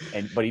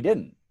 But he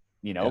didn't,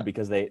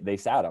 because they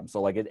sat him.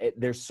 So like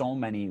there's so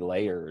many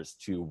layers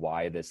to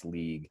why this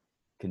league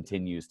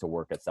continues to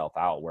work itself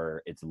out,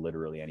 where it's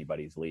literally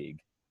anybody's league.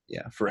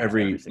 Yeah. For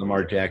every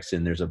Lamar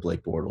Jackson, there's a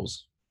Blake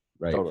Bortles,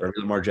 right? Totally. For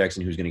every Lamar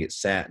Jackson who's going to get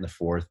sat in the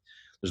fourth,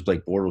 there's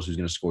Blake Bortles who's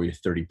going to score you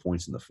 30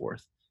 points in the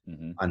fourth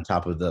on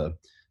top of the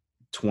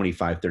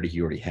 25, 30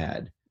 he already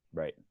had.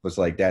 Right. It's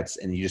like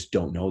and you just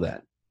don't know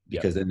that,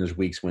 because then there's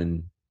weeks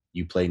when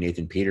you play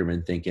Nathan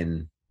Peterman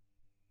thinking,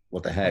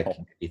 what the heck?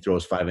 He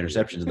throws 5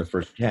 interceptions in the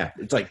first half.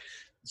 It's like,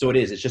 so it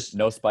is. It's just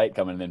no spite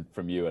coming in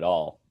from you at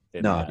all.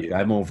 No, dude,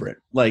 I'm over it.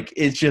 Like,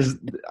 it's just,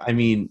 I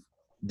mean,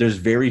 there's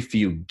very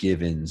few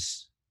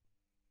givens.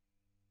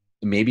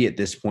 Maybe at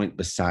this point,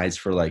 besides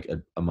for like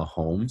a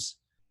Mahomes.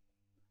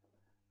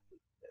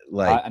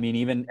 Like, I mean,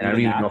 even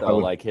that though,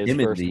 like his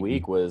first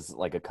week was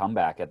like a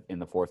comeback in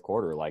the fourth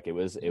quarter. Like it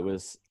was,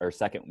 or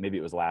second, maybe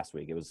it was last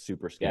week. It was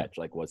super sketch.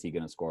 Like, was he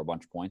going to score a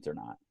bunch of points or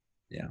not?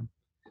 Yeah.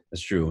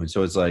 That's true. And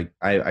so it's like,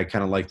 I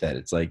kind of like that.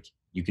 It's like,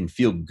 you can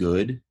feel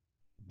good,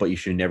 but you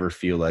should never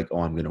feel like, oh,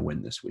 I'm going to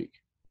win this week.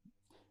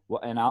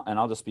 Well, and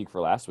I'll just speak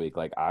for last week.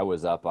 Like I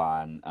was up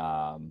on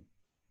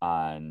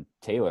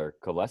Taylor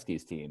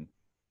Kovaleski's team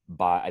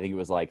by, I think it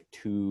was like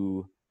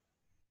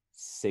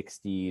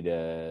 260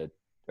 to,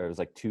 or it was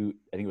like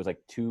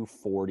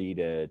 240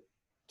 to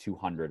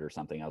 200 or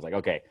something. I was like,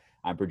 okay,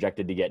 I'm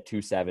projected to get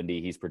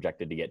 270. He's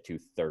projected to get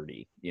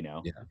 230,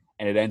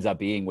 and it ends up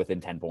being within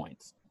 10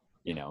 points.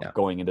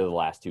 Going into the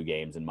last 2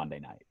 games and Monday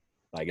night.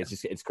 Like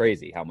it's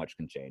crazy how much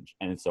can change,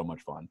 and it's so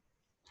much fun.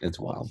 It's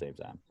wild. At the same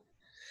time.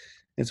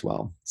 It's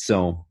wild.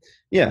 So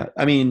yeah,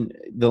 I mean,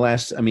 the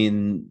last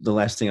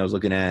thing I was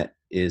looking at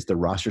is the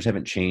rosters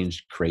haven't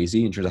changed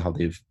crazy in terms of how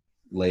they've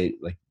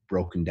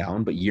broken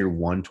down. But year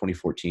 1,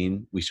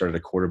 2014, we started a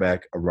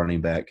quarterback, a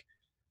running back,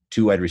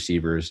 2 wide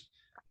receivers,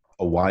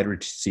 a wide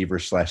receiver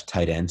 /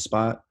 tight end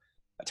spot,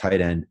 a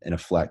tight end, and a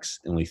flex,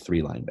 and only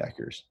 3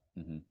 linebackers.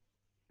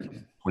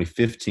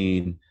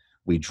 2015,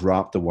 we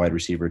dropped the wide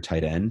receiver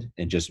tight end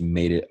and just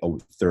made it a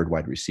 3rd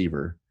wide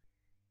receiver,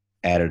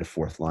 added a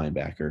 4th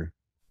linebacker.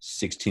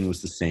 16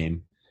 was the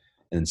same.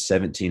 And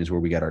 17 is where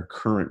we got our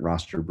current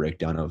roster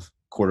breakdown of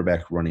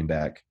quarterback, running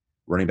back,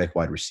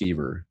 wide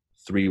receiver,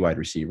 3 wide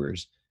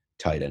receivers,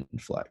 tight end, and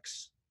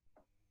flex.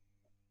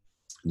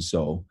 And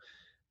so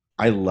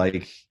I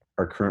like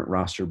our current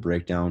roster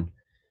breakdown.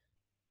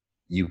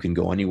 You can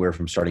go anywhere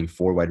from starting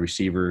 4 wide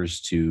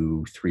receivers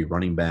to 3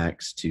 running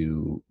backs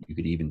to, you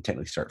could even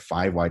technically start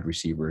 5 wide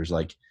receivers.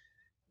 Like,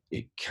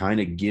 it kind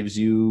of gives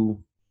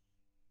you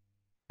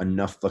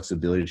enough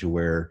flexibility to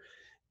where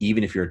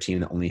even if you're a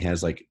team that only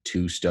has like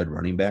 2 stud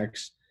running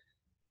backs,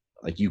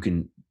 like you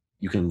can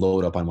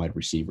load up on wide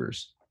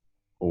receivers,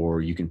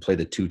 or you can play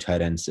the 2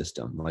 tight end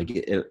system. Like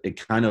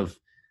it kind of,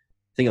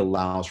 I think,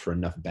 allows for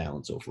enough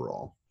balance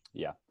overall.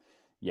 Yeah.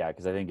 Yeah.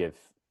 Cause I think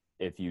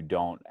if you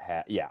don't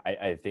have,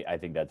 I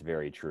think that's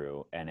very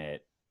true. And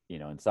it,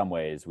 in some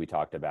ways we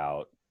talked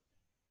about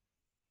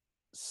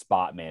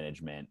spot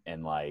management,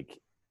 and like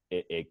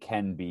it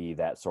can be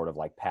that sort of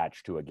like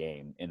patch to a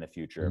game in the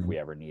future if we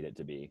ever need it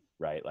to be,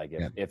 right? Like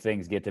if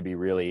things get to be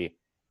really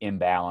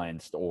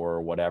imbalanced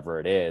or whatever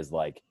it is,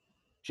 like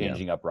Yeah.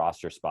 changing up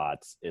roster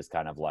spots is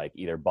kind of like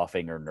either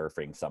buffing or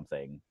nerfing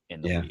something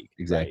in the Yeah, league.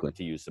 exactly. Right?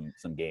 To use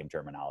some game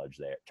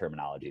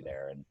terminology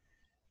there. And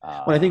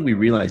Well, I think we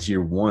realized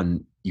year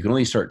one, you can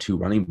only start 2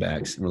 running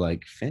backs. And we're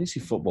like, fantasy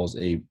football is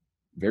a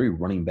very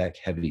running back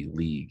heavy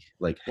league.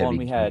 Like well,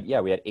 and heavy.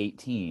 we had 8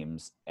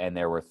 teams and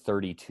there were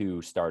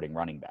 32 starting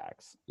running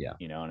backs. Yeah.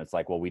 You know, and it's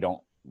like, well, we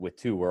don't, with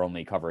 2, we're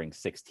only covering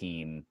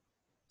 16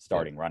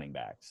 starting running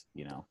backs,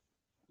 you know?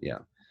 Yeah.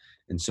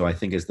 And so I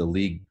think as the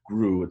league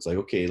grew, it's like,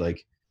 okay,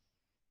 like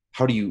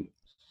how do you,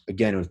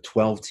 again, with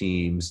 12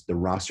 teams, the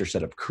roster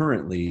setup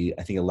currently,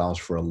 I think allows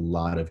for a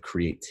lot of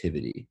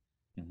creativity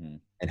Mm-hmm.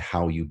 and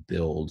how you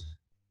build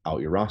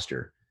out your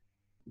roster.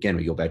 Again,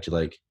 we go back to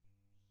like,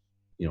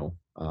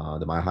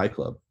 the Mile High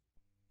Club,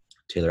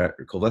 Taylor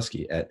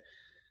Koleski at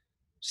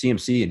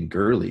CMC and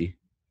Gurley.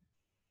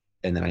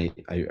 And then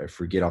I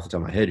forget off the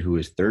top of my head who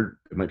is third.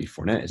 It might be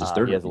Fournette. Is his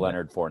third? He has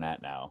Leonard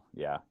Fournette now.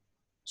 Yeah.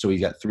 So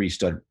he's got 3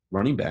 stud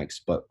running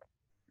backs, but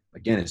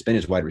again, it's been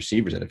his wide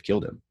receivers that have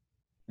killed him.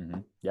 Mm-hmm.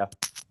 Yeah.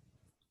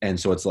 And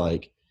so it's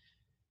like,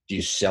 do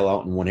you sell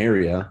out in one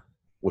area,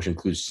 which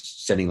includes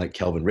sending like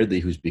Calvin Ridley,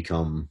 who's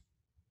become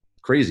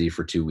crazy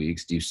for 2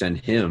 weeks? Do you send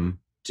him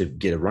to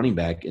get a running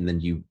back, and then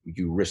you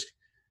risk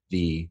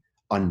the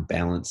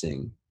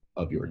unbalancing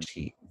of your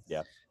team?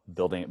 Yeah.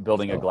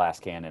 Building a glass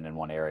cannon in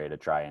one area to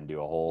try and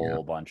do a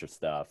whole bunch of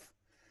stuff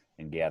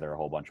and gather a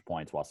whole bunch of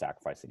points while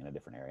sacrificing in a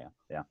different area.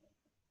 Yeah.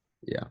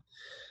 Yeah.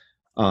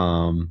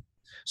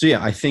 So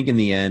yeah, I think in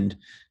the end,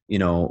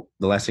 the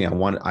last thing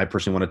I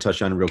personally want to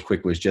touch on real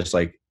quick was just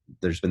like,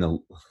 I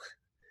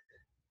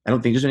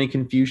don't think there's any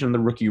confusion on the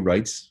rookie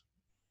rights,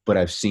 but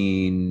I've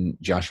seen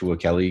Joshua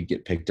Kelly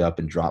get picked up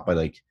and dropped by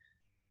like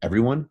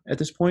everyone at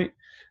this point.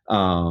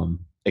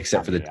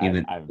 Except for the team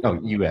that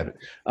you haven't.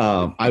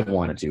 I've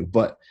wanted to,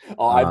 but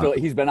I feel like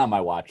he's been on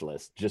my watch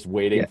list, just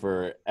waiting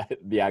for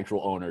the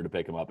actual owner to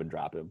pick him up and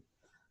drop him.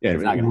 Yeah,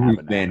 it's not going to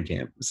happen. Van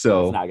Camp.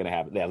 So it's not going to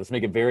happen. Yeah, let's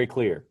make it very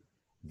clear.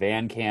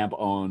 Van Camp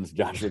owns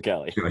Joshua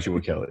Kelly. Joshua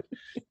Kelly.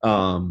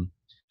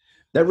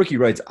 That rookie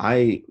rights,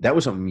 that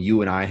was something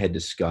you and I had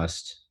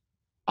discussed.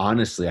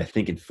 Honestly, I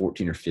think in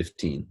 14 or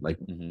 15. Like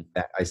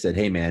I said,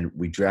 hey man,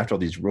 we draft all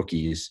these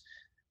rookies.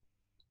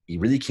 You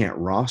really can't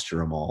roster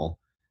them all.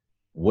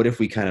 What if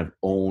we kind of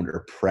owned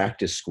or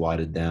practice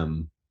squatted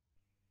them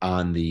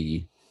on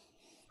the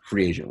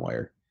free agent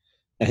wire?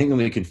 I think the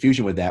only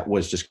confusion with that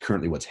was just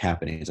currently what's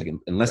happening. It's like,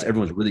 unless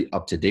everyone's really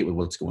up to date with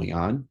what's going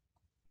on,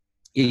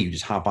 you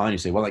just hop on and you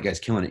say, well, that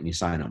guy's killing it, and you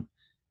sign him.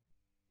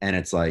 And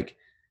it's like,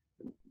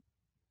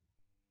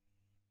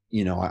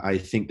 I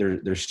think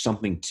there's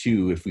something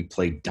too, if we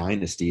play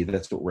Dynasty,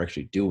 that's what we're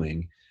actually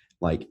doing.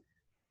 Like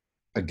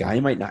a guy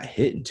might not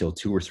hit until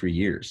 2 or 3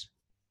 years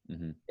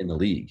in the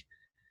league.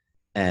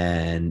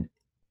 And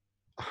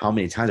how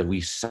many times have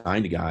we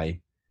signed a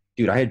guy?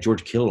 Dude, I had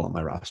George Kittle on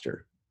my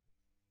roster.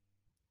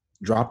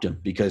 Dropped him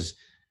because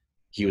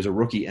he was a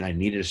rookie and I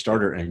needed a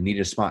starter and I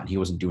needed a spot and he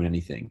wasn't doing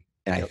anything.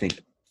 And I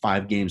think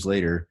 5 games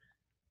later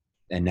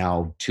and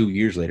now 2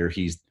 years later,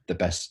 he's the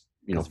best.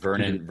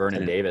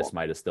 Vernon Davis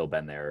might have still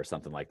been there or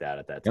something like that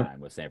at that time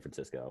with San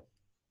Francisco.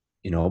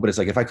 But it's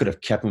like, if I could have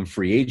kept him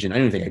free agent, I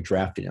don't think I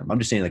drafted him. I'm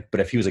just saying, like,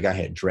 but if he was a guy I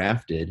had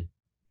drafted,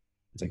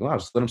 it's like, wow,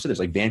 just let him sit there. It's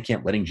like Van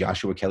Camp letting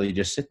Joshua Kelly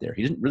just sit there.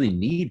 He doesn't really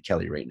need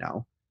Kelly right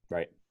now.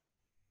 Right.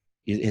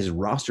 His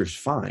roster's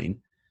fine.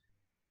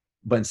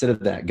 But instead of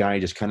that guy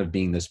just kind of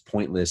being this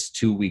pointless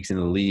 2 weeks in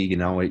the league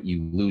and now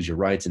you lose your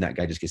rights and that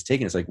guy just gets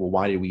taken, it's like, well,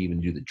 why did we even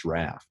do the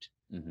draft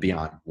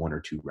beyond 1 or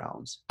 2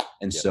 rounds?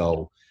 And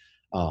so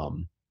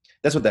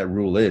that's what that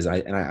rule is.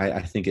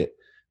 I think it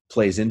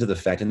plays into the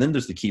fact. And then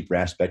there's the keeper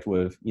aspect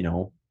with,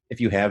 if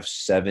you have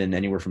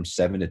anywhere from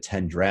 7 to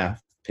 10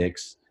 draft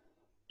picks,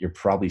 you're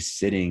probably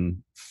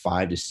sitting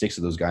 5 to 6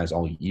 of those guys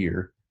all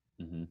year.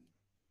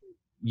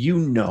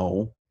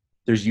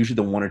 There's usually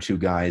the 1 or 2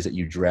 guys that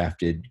you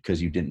drafted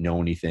because you didn't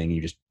know anything.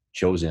 You just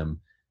chose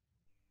him,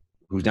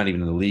 who's not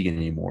even in the league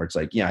anymore. It's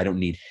like, yeah, I don't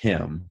need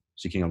him.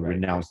 So you can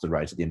renounce the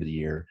rights at the end of the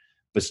year,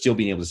 but still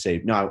being able to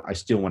say, no, I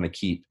still want to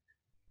keep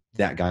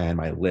that guy on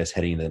my list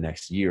heading into the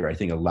next year, I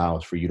think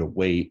allows for you to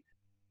wait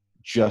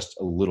just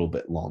a little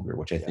bit longer,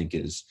 which I think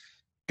is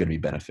going to be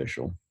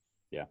beneficial.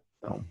 Yeah.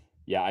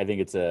 Yeah, I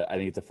think it's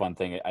a fun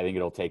thing. I think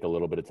it'll take a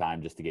little bit of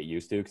time just to get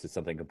used to because it's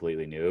something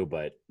completely new.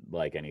 But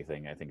like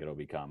anything, I think it'll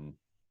become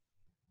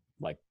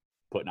like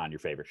putting on your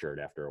favorite shirt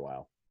after a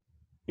while.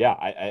 Yeah,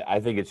 I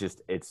think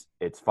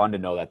it's fun to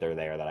know that they're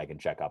there, that I can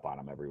check up on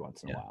them every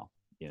once in a while.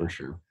 For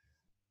sure.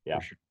 Yeah.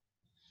 For sure.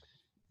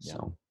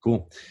 So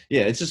cool.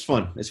 Yeah, it's just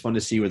fun. It's fun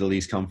to see where the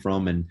leagues come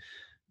from. And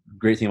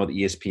great thing about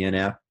the ESPN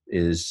app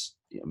is,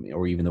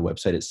 or even the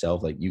website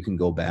itself, like you can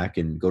go back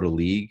and go to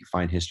league,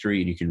 find history,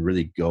 and you can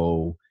really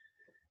go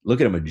look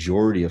at a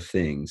majority of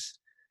things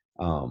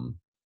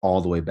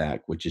all the way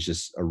back, which is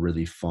just a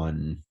really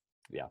fun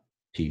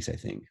piece, I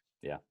think.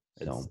 Yeah,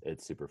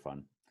 it's super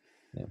fun.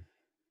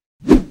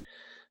 Yeah.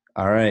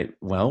 All right.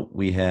 Well,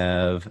 we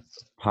have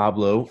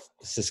Pablo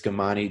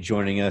Ciscomani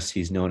joining us.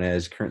 He's known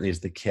as currently as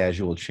the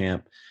Casual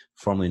Champ,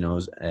 formerly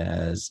known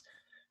as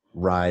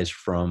rise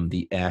from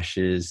the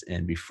ashes,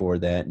 and before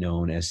that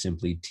known as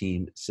simply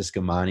Team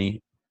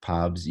Siskamani.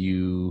 Pobs,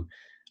 you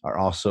are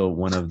also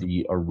one of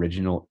the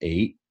original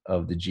 8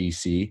 of the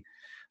GC.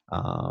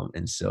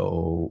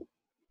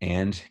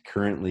 And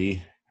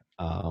currently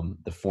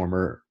the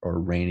former or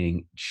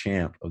reigning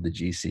champ of the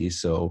GC.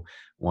 So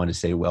wanted to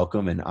say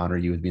welcome and honor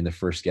you with being the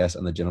first guest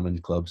on the Gentleman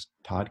Club's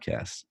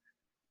podcast.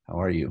 How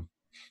are you?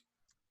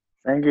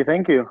 Thank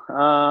you.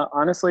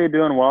 Honestly,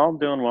 doing well.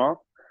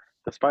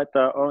 Despite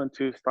the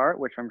 0-2 start,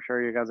 which I'm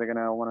sure you guys are going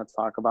to want to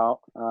talk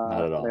about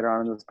later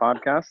on in this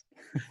podcast.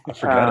 I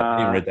forgot I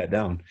didn't even write that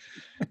down.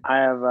 I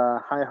have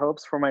high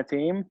hopes for my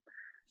team.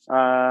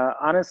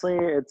 Honestly,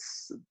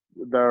 it's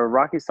the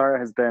rocky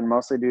start has been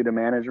mostly due to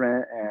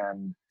management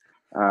and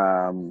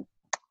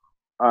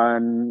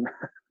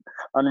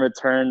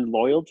unreturned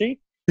loyalty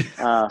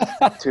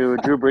to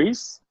Drew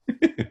Brees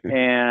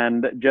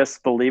and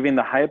just believing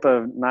the hype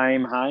of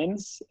Nyheim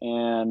Hines.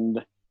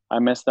 And I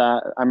missed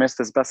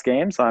his best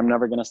game, so I'm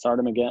never going to start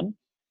him again.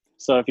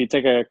 So if you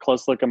take a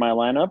close look at my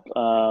lineup,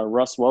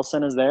 Russ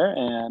Wilson is there,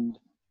 and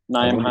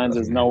Nyheim Hines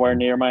is nowhere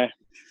near my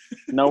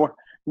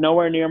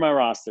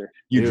roster.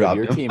 Dude,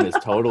 your team is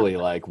totally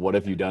like, what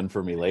have you done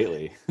for me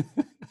lately?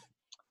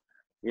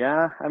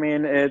 Yeah, I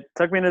mean, it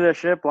took me to the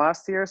ship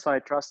last year, so I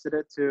trusted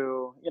it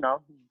to,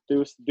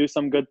 do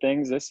some good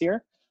things this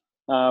year.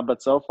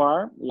 But so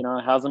far,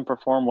 it hasn't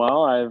performed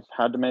well. I've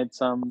had to make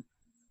some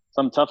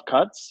tough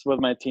cuts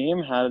with my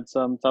team, had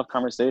some tough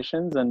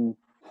conversations, and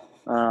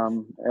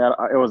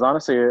it was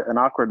honestly an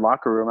awkward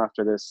locker room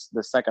after this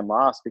second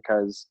loss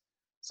because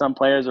some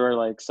players were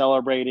like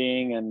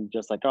celebrating and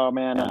just like, oh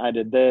man, I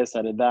did this,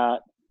 I did that,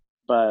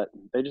 but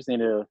they just need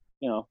to,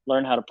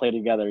 learn how to play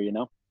together,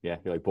 Yeah,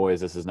 you're like, boys,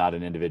 this is not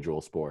an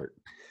individual sport.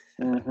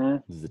 Mm-hmm.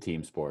 This is a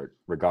team sport,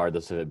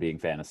 regardless of it being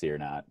fantasy or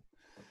not.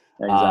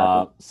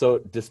 Exactly. So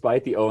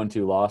despite the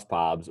 0-2 loss,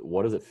 Pobs,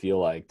 what does it feel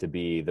like to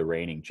be the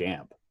reigning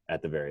champ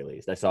at the very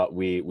least? I saw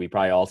we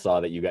probably all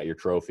saw that you got your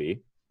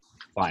trophy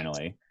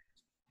finally.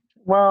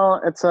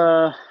 Well, it's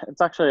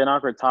actually an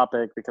awkward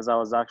topic because I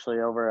was actually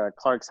over at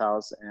Clark's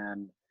house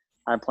and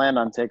I planned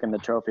on taking the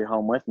trophy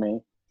home with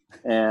me,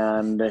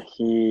 and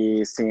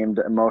he seemed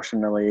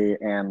emotionally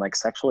and like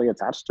sexually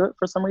attached to it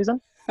for some reason.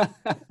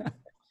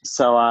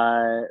 So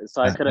I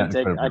couldn't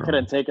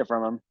take it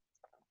from him,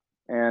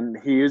 and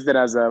he used it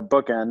as a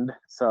bookend.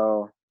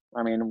 So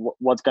I mean,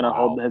 what's going to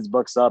hold his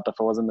books up if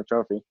it wasn't the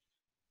trophy?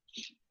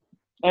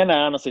 And I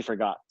honestly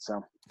forgot.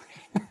 So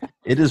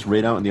it is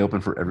right out in the open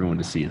for everyone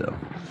to see, though.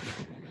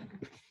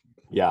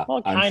 Yeah,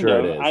 well, I'm sure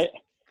it is.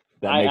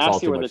 I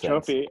asked you where the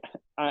trophy.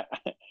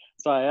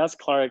 So I asked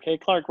Clark, "Hey,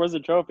 Clark, where's the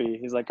trophy?"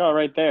 He's like, "Oh,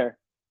 right there."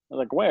 I was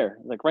like, "Where?"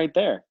 He's like, "Right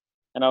there."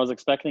 And I was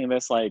expecting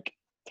this like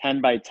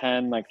 10 by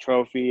 10 like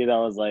trophy that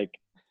was like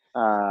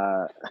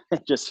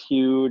just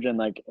huge and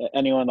like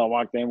anyone that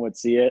walked in would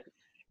see it.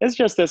 It's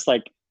just this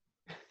like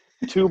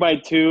 2 by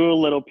 2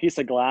 little piece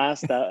of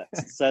glass that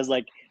says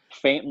like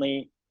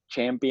faintly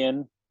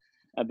champion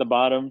at the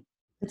bottom.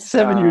 It's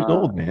 7 years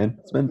old, man.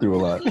 It's been through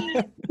a lot.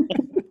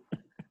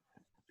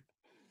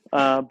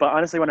 But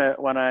honestly,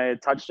 when I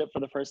touched it for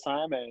the first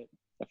time, it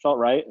felt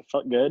right. It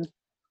felt good.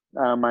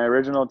 My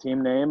original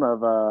team name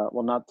of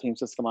not Team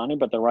Siskamani,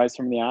 but the Rise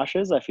from the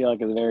Ashes, I feel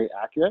like is very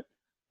accurate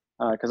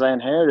because I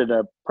inherited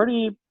a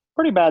pretty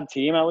bad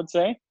team, I would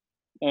say,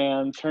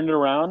 and turned it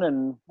around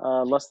in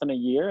less than a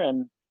year,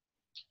 and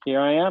here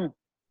I am,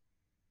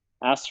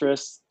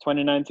 asterisk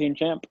 2019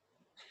 champ.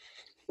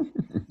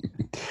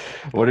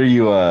 What are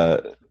you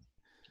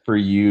for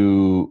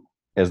you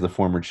as the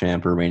former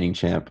champ or reigning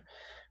champ?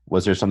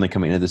 Was there something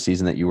coming into the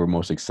season that you were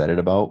most excited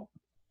about?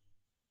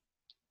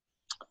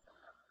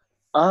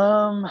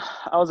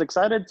 I was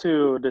excited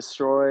to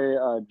destroy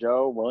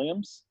Joe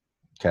Williams.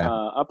 Okay.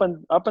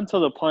 Up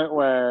until the point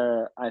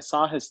where I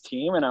saw his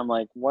team, and I'm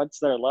like, "What's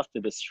there left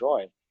to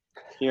destroy?"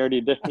 He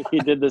already did. He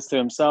did this to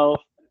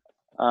himself.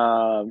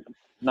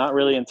 Not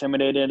really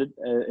intimidated.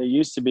 It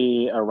used to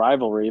be a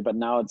rivalry, but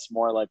now it's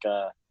more like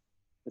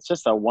it's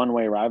just a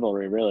one-way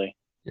rivalry, really.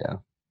 Yeah.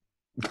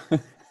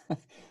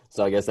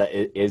 So I guess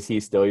is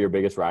he still your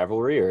biggest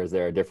rivalry, or is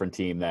there a different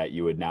team that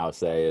you would now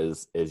say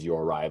is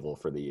your rival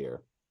for the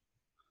year?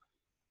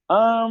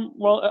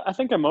 Well, I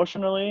think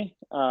emotionally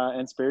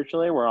and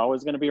spiritually, we're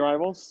always going to be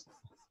rivals.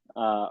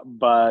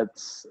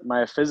 But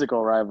my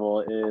physical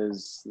rival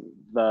is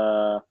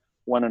the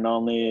one and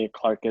only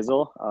Clark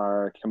Gizzle,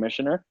 our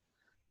commissioner.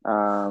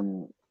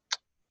 I'm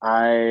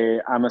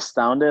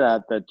astounded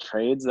at the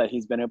trades that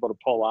he's been able to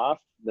pull off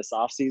this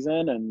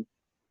offseason and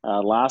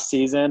last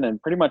season,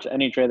 and pretty much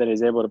any trade that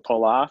he's able to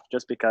pull off,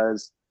 just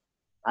because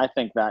I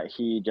think that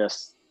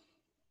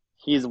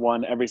he's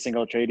won every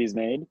single trade he's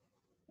made.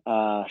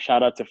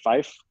 Shout out to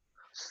Fife.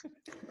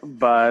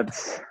 But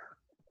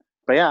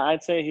yeah,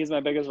 I'd say he's my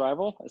biggest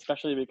rival,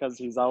 especially because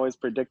he's always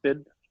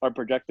predicted or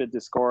projected to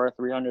score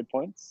 300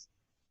 points.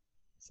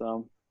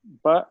 So,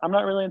 but I'm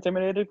not really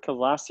intimidated because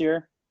last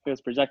year he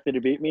was projected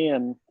to beat me,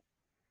 and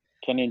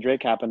Kenny and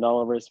Drake happened all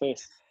over his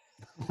face.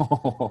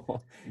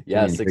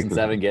 Yeah, 6 and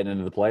 7 getting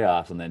into the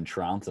playoffs and then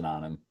trouncing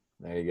on him.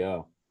 There you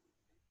go.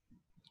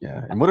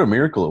 Yeah, and what a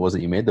miracle it was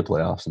that you made the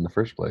playoffs in the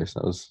first place.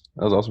 That was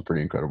also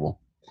pretty incredible.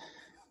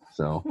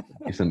 So,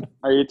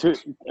 Are you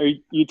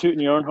tooting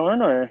your own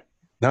horn, or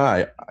no,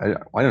 I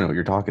don't know what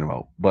you're talking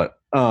about, but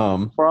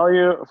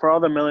for all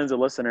the millions of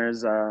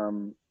listeners,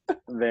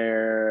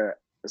 there.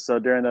 So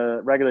during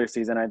the regular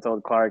season, I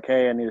told Clark,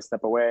 "Hey, I need to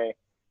step away.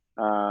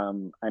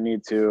 I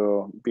need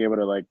to be able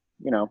to, like,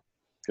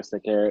 just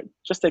take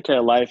care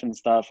of life and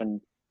stuff, and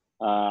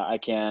I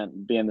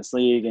can't be in this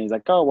league." And he's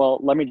like, "Oh, well,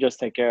 let me just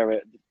take care of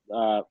it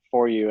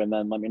for you, and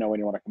then let me know when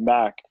you want to come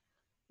back."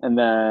 And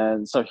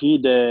then so he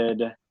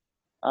did.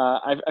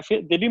 I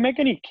feel. Did you make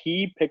any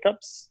key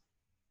pickups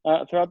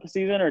throughout the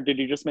season, or did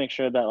you just make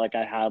sure that, like,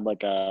 I had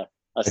like a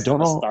don't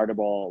know.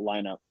 startable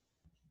lineup?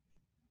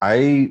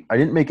 I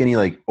didn't make any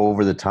like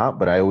over the top,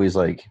 but I always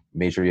like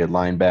made sure you had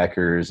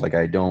linebackers. Like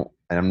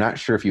I'm not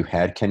sure if you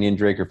had Kenyon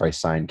Drake or if I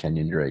signed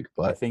Kenyon Drake,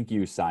 but I think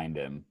you signed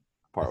him.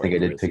 I think I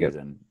did pick up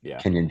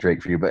Kenyon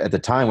Drake for you. But at the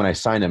time when I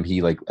signed him,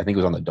 he I think he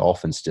was on the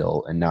Dolphins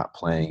still and not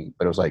playing.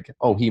 But it was like,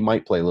 oh, he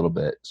might play a little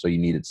bit, so you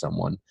needed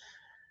someone.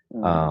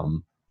 But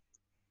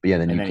yeah,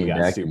 then you came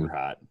back super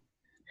hot,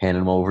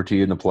 handed him over to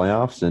you in the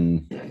playoffs,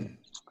 and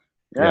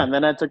and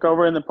then I took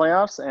over in the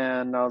playoffs,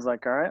 and I was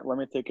like, all right, let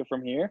me take it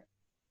from here.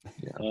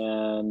 Yeah.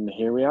 And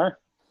here we are.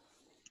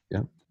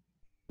 Yeah.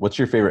 What's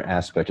your favorite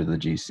aspect of the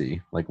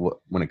GC? Like,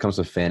 when it comes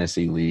to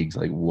fantasy leagues,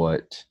 like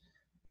what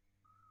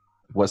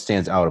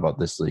stands out about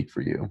this league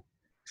for you?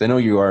 Because I know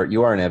you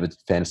are an avid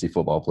fantasy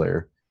football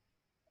player,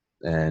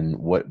 and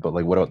what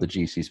about the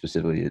GC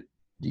specifically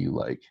do you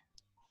like?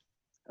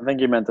 I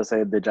think you meant to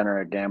say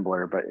degenerate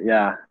gambler, but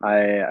yeah,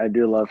 I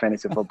do love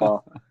fantasy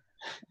football.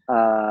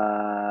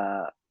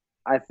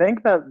 I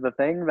think that the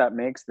thing that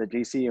makes the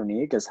GC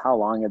unique is how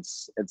long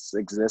it's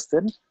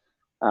existed.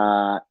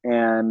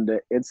 And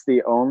it's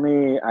the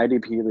only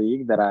IDP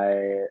league that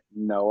I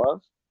know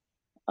of.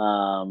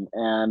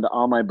 And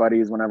all my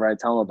buddies, whenever I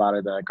tell them about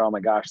it, they're like, "Oh my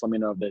gosh, let me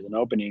know if there's an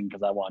opening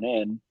because I want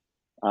in."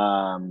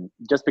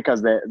 Just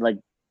because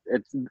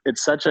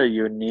it's such a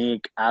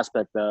unique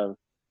aspect of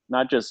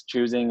not just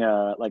choosing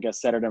a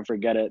set it and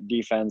forget it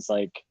defense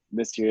like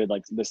this year,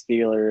 like the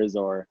Steelers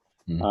or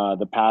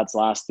the Pats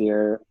last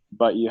year,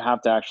 but you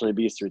have to actually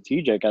be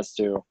strategic as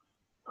to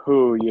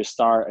who you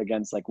start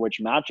against, like which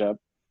matchup,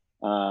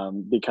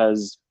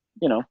 because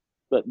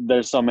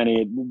there's so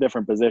many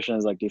different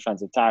positions like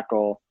defensive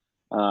tackle,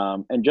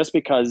 and just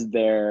because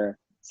they're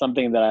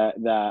something that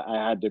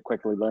I had to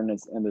quickly learn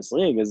in this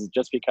league is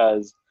just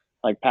because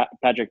like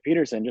Patrick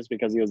Peterson, just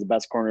because he was the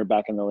best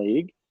cornerback in the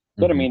league,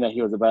 didn't mean that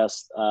he was the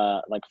best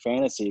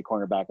fantasy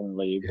cornerback in the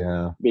league.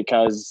 Yeah.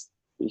 Because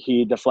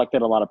he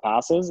deflected a lot of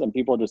passes and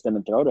people just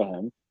didn't throw to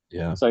him.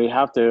 Yeah. So you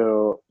have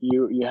to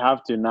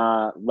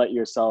not let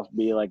yourself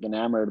be like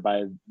enamored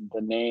by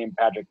the name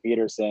Patrick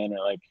Peterson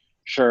or like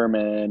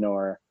Sherman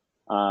or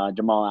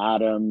Jamal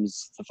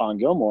Adams, Stephon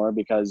Gilmore,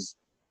 because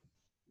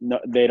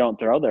they don't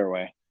throw their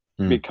way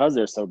because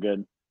they're so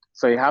good.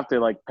 So you have to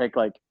like pick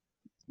like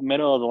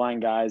middle of the line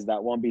guys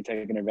that won't be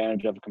taken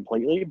advantage of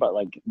completely, but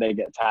like they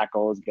get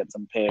tackles, get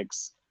some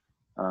picks.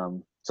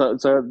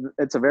 So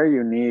it's a very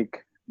unique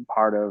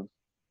part of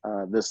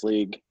this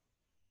league,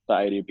 the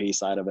IDP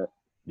side of it.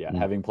 Yeah,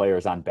 having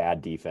players on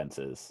bad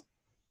defenses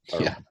or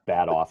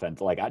bad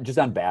offense, like just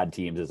on bad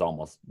teams, is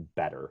almost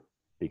better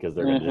because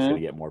they're just going to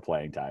get more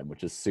playing time,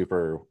 which is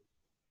super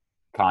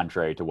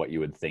contrary to what you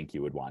would think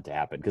you would want to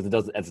happen,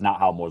 because it's not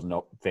how most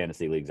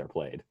fantasy leagues are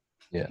played.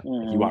 Yeah,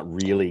 you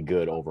want really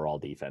good overall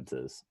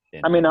defenses.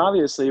 I mean,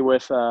 obviously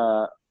with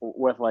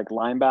like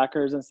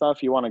linebackers and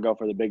stuff, you want to go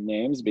for the big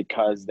names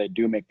because they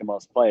do make the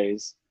most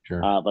plays.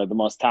 Sure. Like the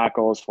most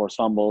tackles, forced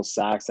fumbles,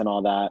 sacks, and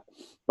all that.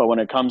 But when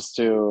it comes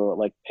to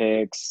like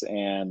picks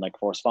and like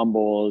forced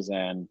fumbles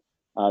and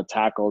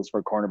tackles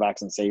for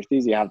cornerbacks and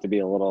safeties, you have to be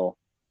a little,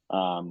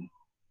 a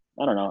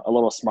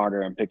little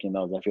smarter in picking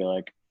those, I feel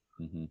like.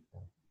 Mm-hmm.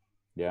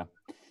 Yeah.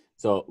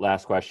 So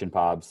last question,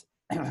 Pobs.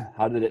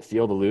 How did it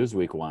feel to lose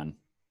week 1?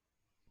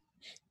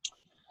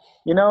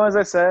 As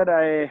I said,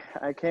 I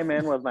came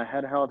in with my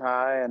head held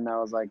high, and I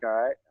was like,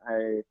 all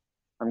right,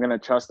 I'm going to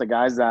trust the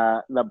guys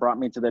that brought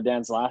me to the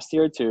dance last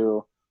year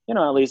to,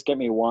 at least get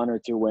me 1 or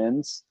 2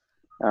 wins.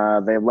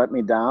 They let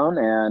me down,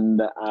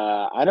 and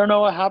I don't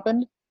know what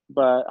happened,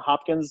 but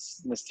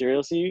Hopkins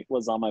mysteriously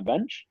was on my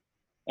bench,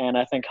 and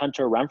I think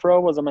Hunter Renfrow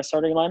was on my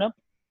starting lineup.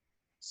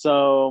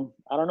 So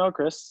I don't know,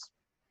 Chris.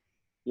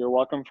 You're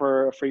welcome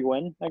for a free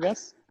win, I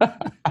guess.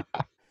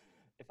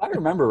 If I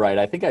remember right,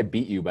 I think I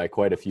beat you by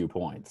quite a few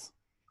points.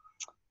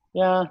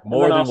 Yeah.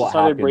 More than what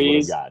Hopkins would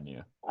have gotten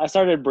you. I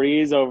started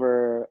Breeze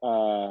over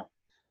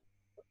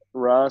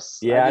Russ.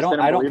 Yeah, I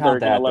don't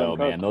count that though,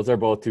 man. Those are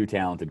both 2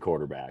 talented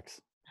quarterbacks.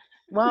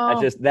 Well,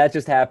 that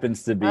just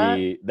happens to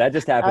be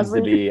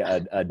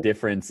a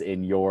difference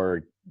in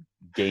your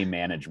game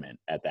management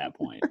at that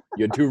point.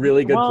 You had 2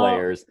 really good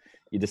players.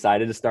 You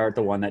decided to start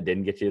the one that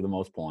didn't get you the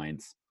most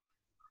points.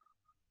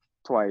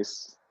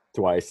 Twice.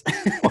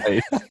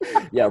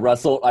 Yeah,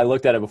 Russell, I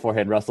looked at it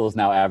beforehand. Russell is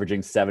now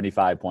averaging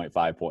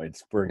 75.5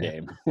 points per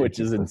game,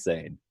 which is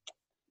insane.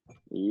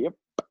 Yep.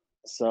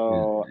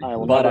 So I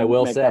will But never I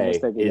will make that say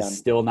mistake again. is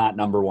still not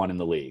number one in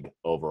the league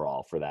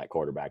overall for that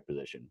quarterback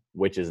position,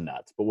 which is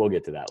nuts. But we'll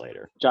get to that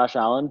later. Josh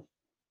Allen.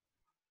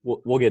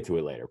 We'll get to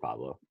it later,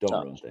 Pablo. Don't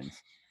Oh. ruin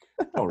things.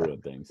 Don't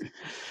ruin things.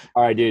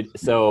 All right, dude.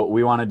 So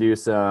we want to do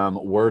some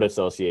word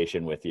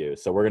association with you.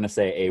 So we're going to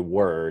say a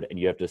word, and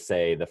you have to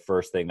say the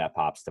first thing that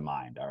pops to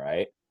mind. All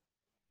right?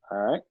 All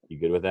right. You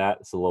good with that?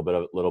 It's a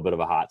little bit of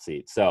a hot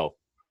seat. So,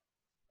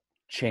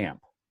 champ.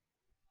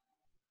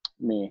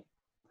 Me.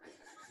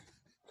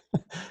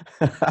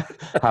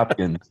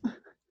 Hopkins.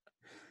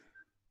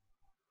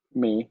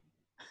 Me.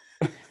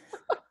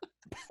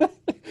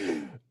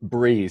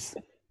 Breeze.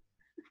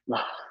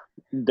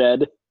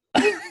 Dead.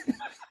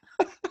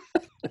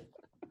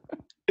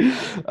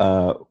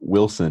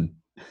 Wilson.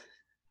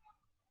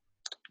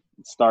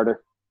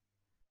 Starter.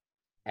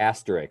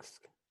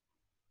 Asterisk.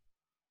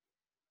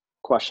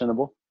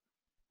 Questionable.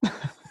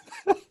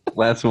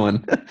 Last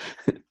one.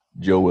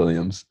 Joe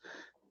Williams.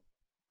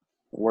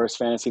 Worst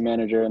fantasy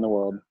manager in the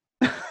world.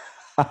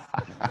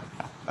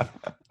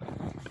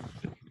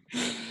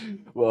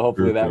 Well,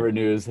 hopefully that Perfect.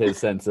 renews his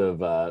sense of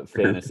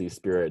fantasy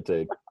spirit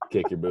to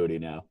kick your booty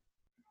now.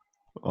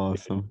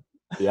 Awesome.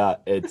 Yeah,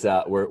 it's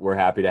we're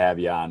happy to have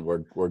you on.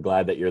 We're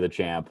glad that you're the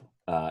champ,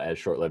 as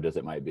short-lived as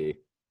it might be.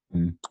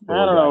 Mm. But I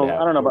we're don't glad know. to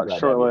have- I don't know we're about glad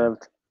to have you on.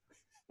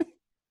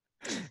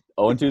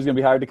 short-lived. 0-2 is gonna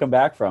be hard to come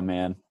back from,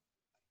 man.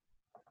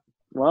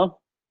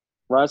 Well,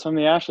 rise from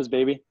the ashes,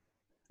 baby.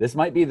 This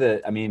might be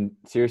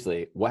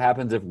seriously, what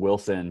happens if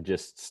Wilson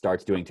just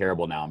starts doing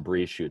terrible now and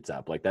Breeze shoots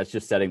up? Like, that's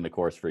just setting the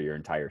course for your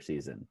entire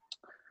season.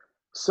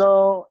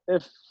 So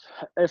if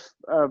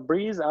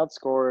Breeze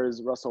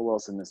outscores Russell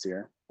Wilson this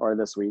year or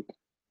this week,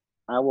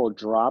 I will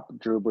drop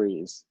Drew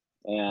Brees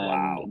and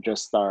Wow.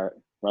 just start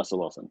Russell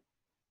Wilson.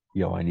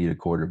 Yo, I need a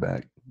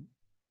quarterback.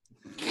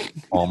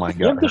 Oh my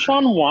You have god.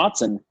 Deshaun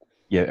Watson.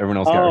 Yeah, everyone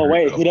else got Oh hurt,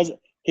 wait, though.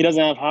 he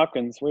doesn't have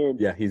Hopkins. Weird.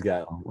 Yeah, he's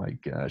got Oh my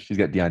gosh. He's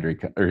got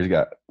he's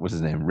got what's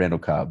his name? Randall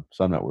Cobb.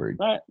 So I'm not worried.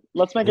 All right,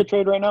 let's make a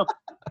trade right now.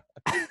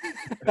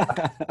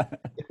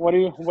 What do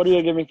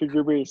you give me for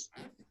Drew Brees?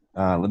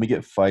 Let me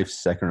get 5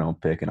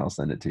 second-round pick and I'll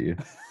send it to you.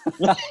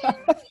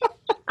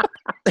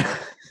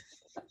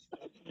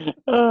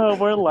 Oh,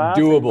 we're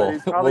laughing. but doable.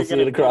 he's probably We'll see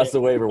gonna it across take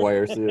the waiver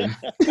wire soon.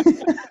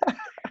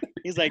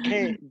 He's like,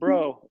 hey,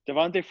 bro,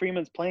 Devontae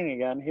Freeman's playing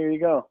again. Here you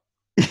go.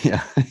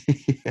 Yeah.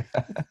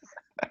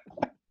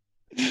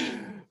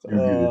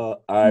 All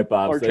right,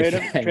 Bob. Or so trade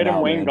thanks for him hanging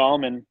out, Wayne man.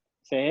 Gallman.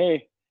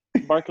 Say,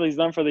 hey, Barkley's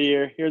done for the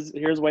year. Here's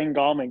Wayne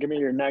Gallman. Give me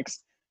your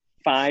next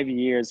 5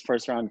 years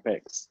first round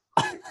picks.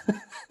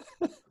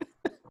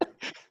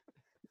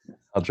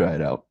 I'll try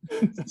it out.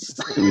 We'll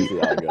see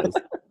how it goes.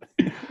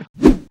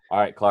 All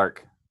right,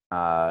 Clark.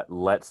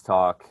 Let's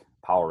talk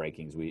power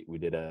rankings. We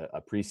did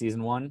a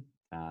preseason one,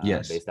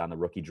 Yes. based on the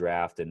rookie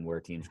draft and where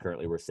teams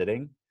currently were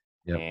sitting.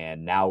 Yep.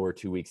 And now we're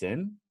 2 weeks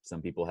in.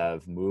 Some people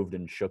have moved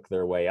and shook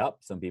their way up.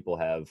 Some people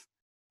have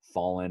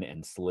fallen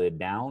and slid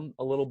down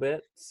a little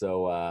bit.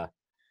 So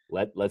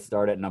let's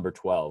start at number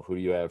 12. Who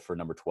do you have for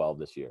number 12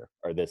 this year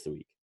or this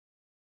week?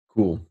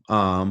 Cool.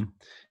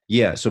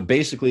 Yeah, so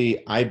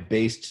basically I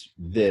based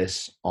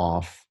this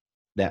off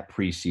that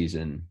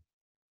preseason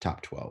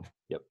top 12.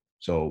 Yep.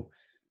 So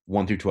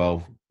 1 through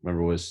 12,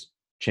 remember, was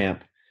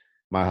Champ,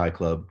 My High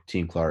Club,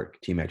 Team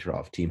Clark, Team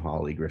Extroff, Team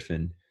Holly,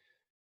 Griffin,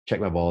 Check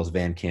My Balls,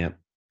 Van Camp,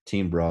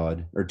 Team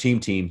Broad, or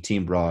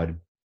Team Broad,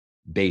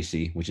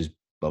 Basie, which is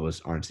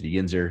Bubba's Orange City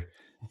Yinzer,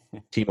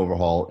 Team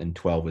Overhaul, and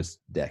 12 was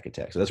Deck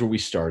Attack. So that's where we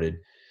started.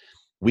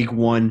 Week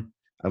 1,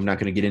 I'm not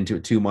going to get into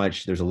it too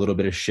much. There's a little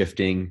bit of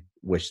shifting,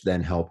 which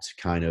then helped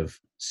kind of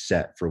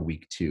set for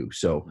week 2.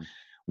 So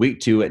week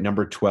 2 at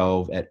number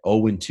 12 at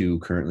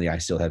 0-2, currently I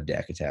still have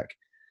Deck Attack.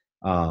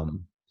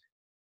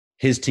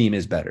 His team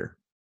is better.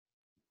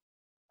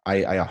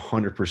 I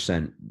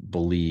 100%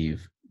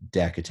 believe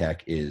Dak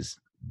Attack is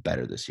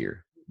better this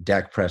year.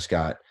 Dak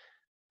Prescott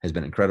has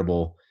been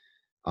incredible.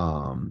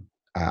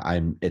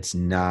 It's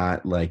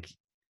not like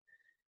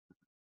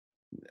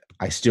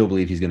I still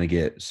believe he's going to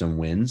get some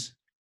wins.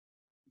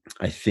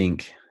 I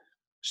think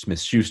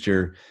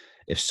Smith-Schuster,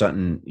 if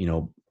Sutton,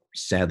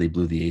 sadly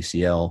blew the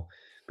ACL,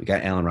 we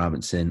got Allen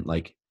Robinson,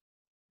 like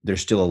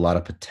there's still a lot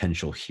of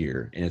potential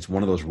here. And it's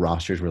one of those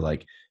rosters where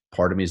like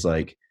part of me is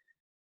like,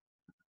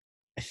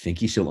 I think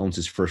he still owns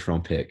his first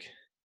round pick.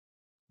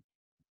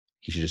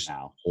 He should just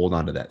hold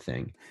on to that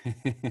thing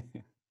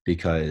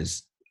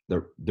because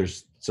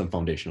there's some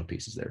foundational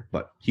pieces there.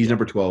 But he's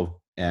number 12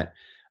 at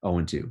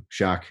 0-2.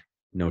 Shock?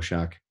 No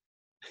shock.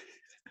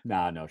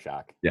 Nah, no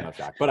shock. Yeah. No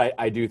shock. But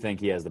I do think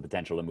he has the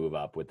potential to move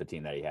up with the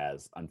team that he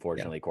has.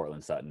 Unfortunately,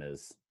 Cortland Sutton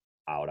is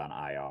out on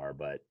IR,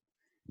 but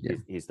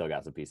he's still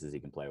got some pieces he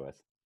can play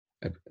with.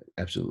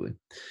 Absolutely.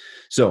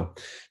 So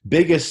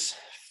biggest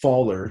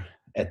faller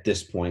at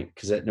this point,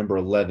 because at number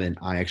 11,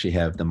 I actually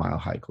have the Mile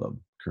High Club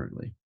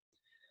currently.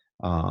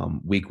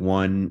 Week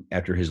 1,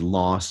 after his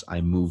loss, I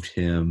moved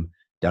him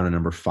down to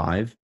number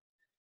 5.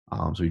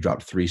 So he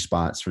dropped 3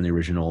 spots from the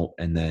original.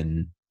 And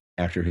then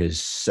after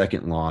his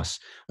second loss,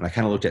 when I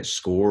kind of looked at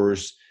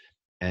scores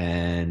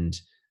and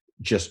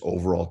just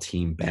overall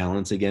team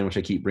balance again, which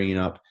I keep bringing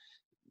up.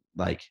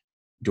 Like,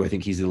 do I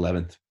think he's the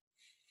 11th?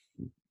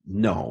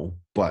 No,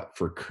 but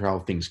for how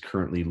things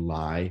currently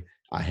lie,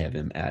 I have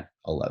him at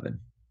 11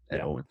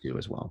 at 0-2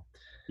 as well.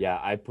 Yeah,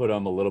 I put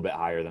him a little bit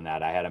higher than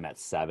that. I had him at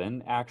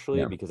 7,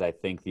 actually, because I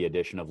think the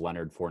addition of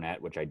Leonard Fournette,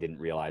 which I didn't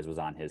realize was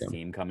on his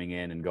team coming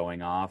in and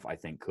going off, I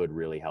think could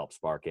really help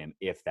spark him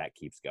if that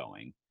keeps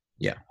going.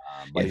 Yeah.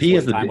 But he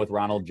has time with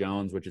Ronald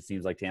Jones, which it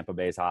seems like Tampa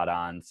Bay's hot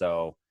on.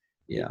 So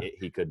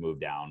he could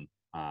move down.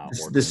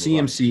 The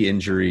CMC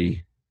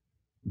injury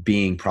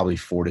being probably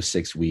 4 to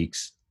 6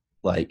 weeks,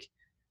 4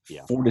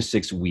 to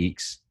 6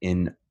 weeks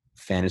in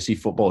fantasy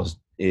football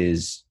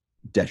is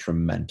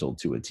detrimental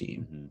to a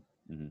team. Mm-hmm.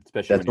 Mm-hmm.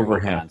 Especially when you're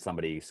working on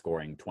somebody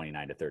scoring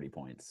 29 to 30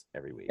 points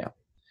every week. Yeah.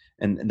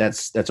 And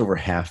that's over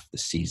half the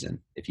season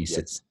if he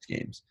sits 6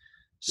 games.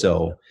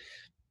 So,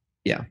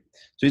 So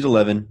he's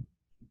 11.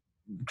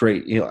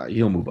 Great.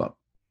 He'll move up.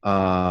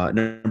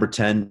 Number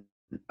 10,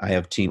 I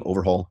have Team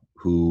Overhaul,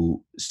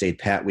 who stayed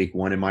pat week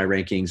 1 in my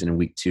rankings. And in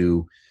week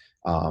 2,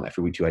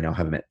 after week 2, I now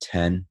have him at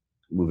 10,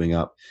 moving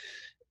up.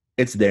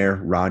 It's there.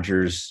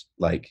 Rodgers,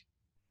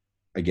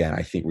 again,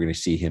 I think we're going to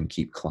see him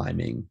keep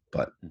climbing,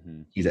 but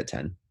he's at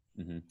 10.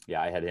 Mm-hmm.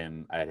 Yeah, I had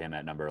him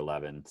at number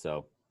 11.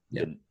 So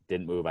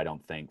didn't move, I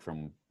don't think,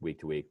 from week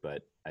to week.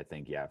 But I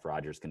think, if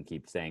Rodgers can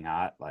keep staying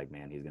hot,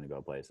 he's going to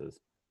go places.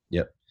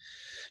 Yep.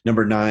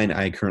 Number 9,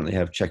 I currently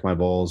have Check My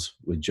Balls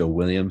with Joe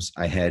Williams.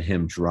 I had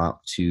him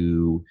drop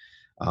to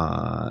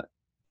down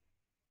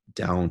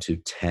to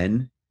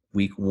 10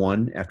 week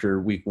 1 after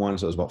week 1.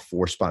 So it was about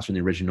 4 spots from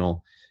the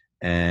original.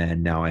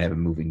 And now I have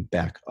him moving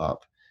back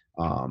up.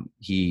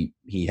 He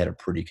had a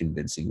pretty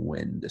convincing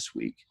win this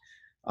week.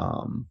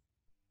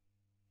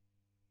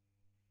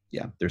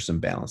 There's some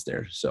balance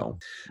there. So,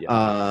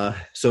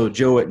 so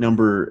Joe at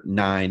number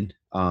 9.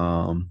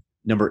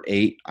 Number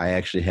 8, I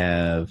actually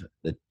have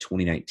the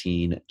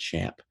 2019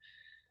 champ.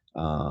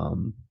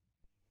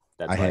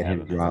 I had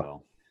him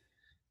drop.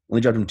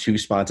 Only dropped him 2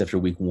 spots after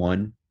week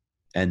 1,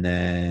 and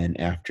then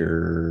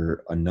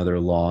after another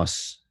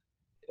loss,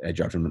 I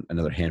dropped him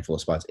another handful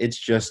of spots. It's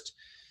just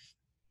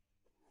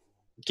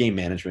game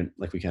management,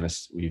 like we've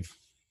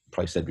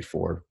probably said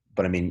before.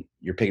 But I mean,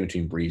 you're picking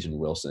between Breeze and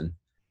Wilson.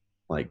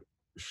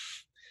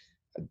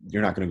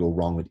 You're not going to go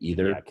wrong with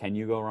either. Yeah, can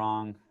you go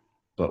wrong?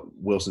 But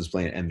Wilson's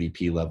playing at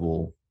MVP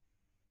level.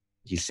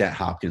 He sat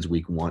Hopkins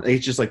week 1.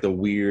 It's just the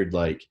weird,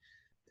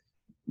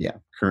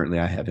 currently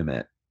I have him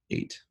at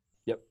 8.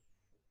 Yep.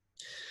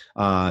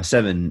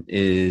 7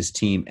 is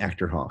Team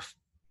Achterhoff,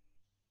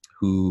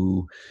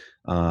 who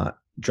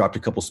dropped a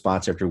couple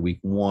spots after week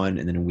 1,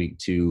 and then in week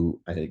 2,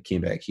 I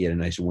came back. He had a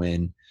nice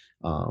win.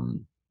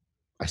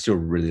 I still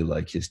really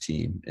like his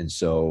team. And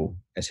so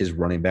as his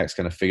running backs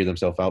kind of figure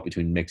themselves out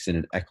between Mixon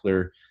and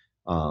Eckler,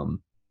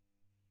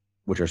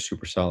 which are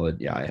super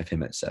solid, I have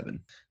him at 7.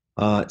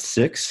 At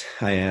 6,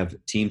 I have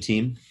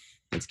Team.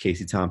 It's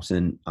Casey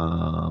Thompson.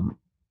 I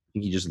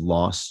think he just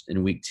lost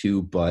in week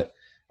 2, but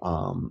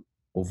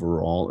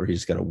overall, or he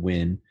just got a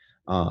win.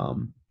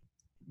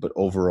 But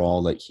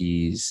overall,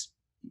 he's,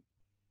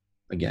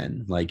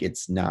 again,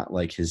 it's not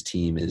like his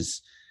team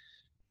is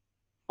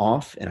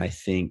off, and I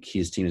think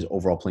his team is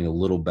overall playing a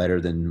little better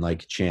than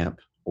Champ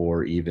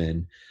or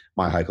even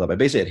my high club. I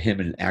basically had him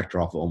and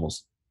Achterhoff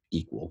almost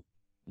equal,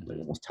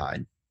 almost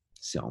tied.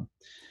 So,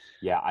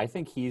 I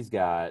think he's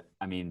got.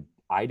 I mean,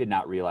 I did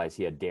not realize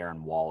he had Darren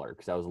Waller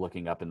because I was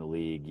looking up in the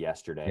league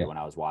yesterday when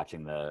I was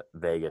watching the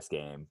Vegas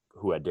game.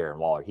 Who had Darren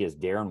Waller? He has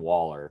Darren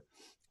Waller.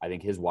 I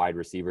think his wide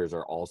receivers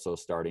are also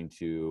starting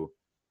to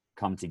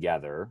come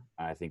together.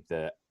 I think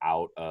the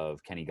out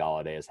of Kenny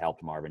Golladay has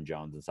helped Marvin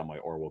Jones in some way,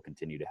 or will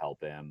continue to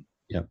help him.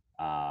 Yep.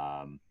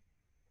 And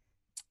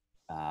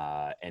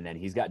then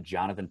he's got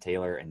Jonathan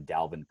Taylor and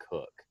Dalvin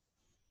Cook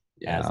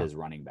as his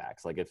running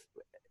backs.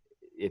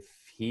 If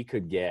he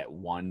could get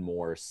one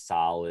more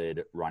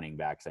solid running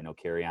back, because I know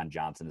Kerryon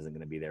Johnson isn't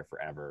going to be there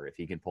forever. If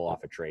he can pull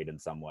off a trade in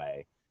some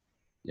way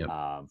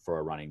for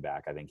a running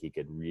back, I think he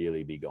could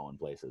really be going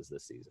places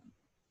this season.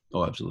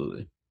 Oh,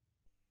 absolutely.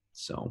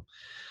 So,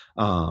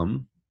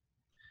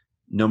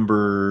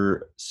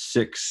 number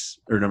 6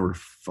 or number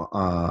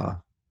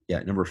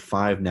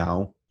 5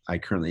 now, I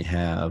currently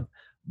have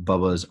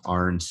Bubba's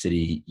Orange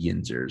City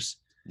Yinzers.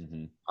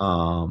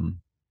 Mm-hmm.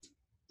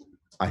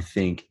 I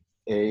think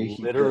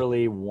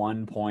literally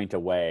 1 point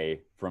away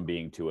from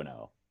being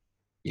 2-0.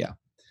 Yeah,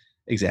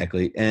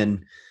 exactly.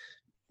 And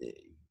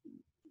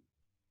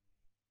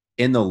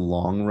in the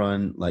long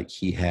run,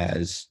 he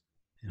has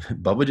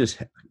Bubba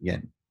just,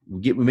 again,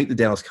 we make the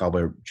Dallas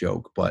Cowboy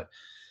joke, but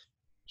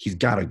he's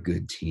got a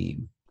good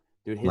team.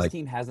 Dude, his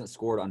team hasn't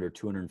scored under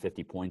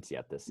 250 points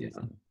yet this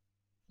season.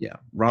 Yeah.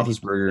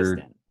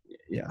 Roethlisberger.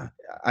 Yeah.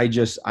 I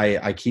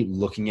keep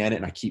looking at it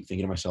and I keep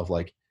thinking to myself,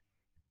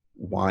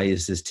 why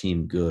is this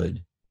team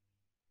good?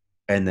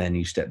 And then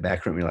you step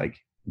back from it and you're like,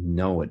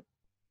 no,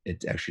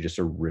 it's actually just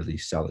a really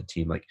solid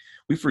team.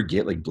 We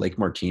forget Blake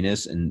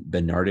Martinez and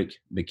Bernardic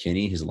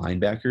McKinney, his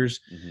linebackers,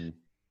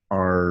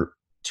 are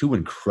two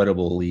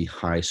incredibly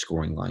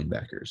high-scoring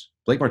linebackers.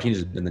 Blake Martinez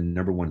has been the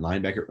number one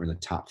linebacker or in the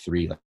top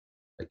three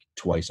like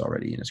twice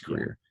already in his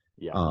career.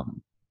 Yeah.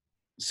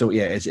 So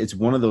yeah, it's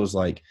one of those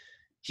like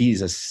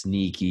he's a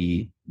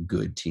sneaky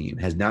good team.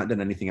 Has not done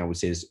anything I would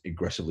say is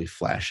aggressively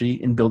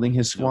flashy in building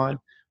his squad.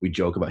 We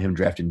joke about him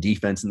drafting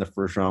defense in the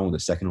first round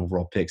with a second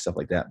overall pick, stuff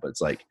like that. But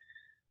it's like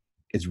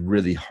it's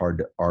really hard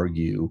to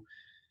argue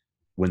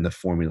when the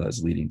formula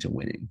is leading to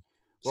winning.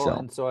 Well,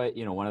 and so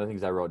one of the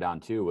things I wrote down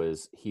too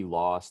was he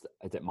lost,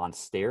 is it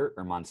Monstert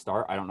or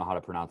Monstar? I don't know how to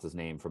pronounce his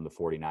name from the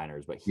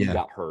 49ers, but he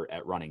got hurt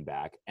at running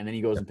back. And then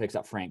he goes and picks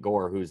up Frank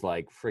Gore, who's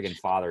like friggin'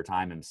 father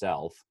time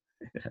himself,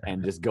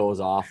 and just goes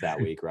off that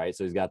week, right?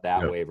 So he's got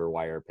that waiver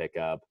wire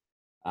pickup.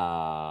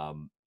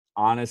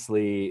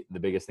 Honestly, the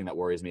biggest thing that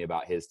worries me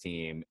about his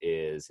team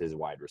is his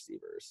wide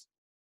receivers.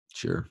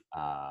 Sure.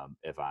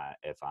 If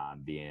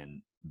I'm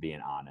being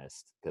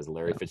honest, because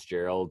Larry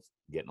Fitzgerald's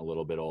getting a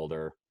little bit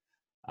older.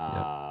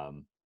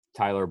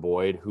 Tyler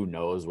Boyd, who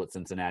knows what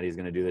Cincinnati's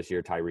going to do this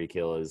year? Tyreek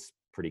Hill is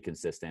pretty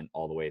consistent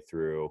all the way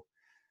through.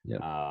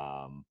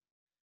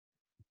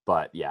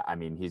 But yeah, I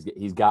mean,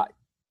 he's got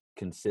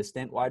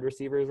consistent wide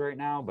receivers right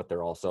now, but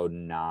they're also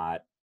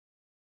not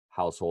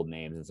household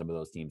names, and some of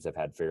those teams have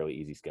had fairly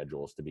easy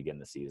schedules to begin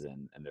the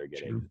season, and they're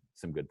getting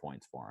some good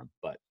points for him,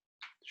 but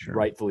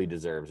rightfully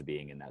deserves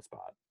being in that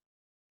spot.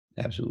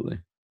 Absolutely.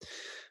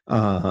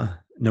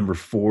 Number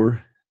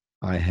 4,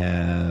 I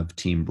have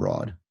Team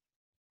Broad.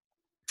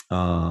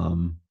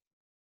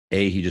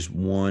 He just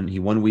won. He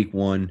won week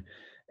 1,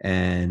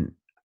 and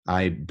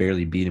I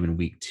barely beat him in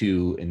week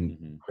 2.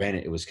 And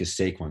granted, it was because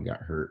Saquon got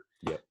hurt.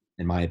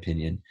 In my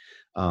opinion,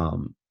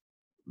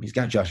 he's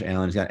got Josh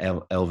Allen. He's got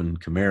Elvin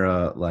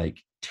Kamara,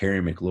 like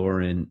Terry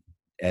McLaurin,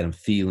 Adam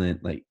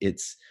Thielen. Like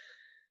it's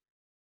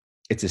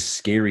a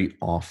scary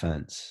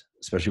offense,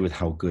 especially with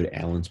how good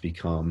Allen's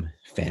become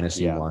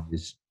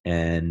fantasy-wise.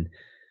 And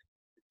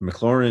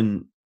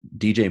McLaurin,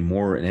 DJ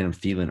Moore, and Adam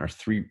Thielen are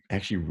 3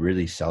 actually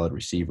really solid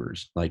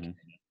receivers. Like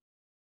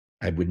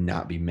I would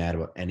not be mad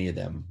about any of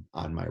them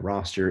on my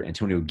roster.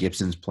 Antonio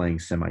Gibson's playing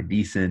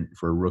semi-decent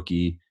for a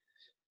rookie.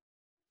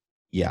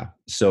 Yeah,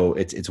 so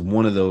it's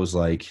one of those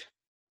like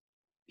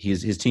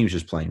his team's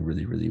just playing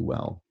really, really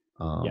well.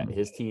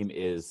 His team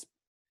is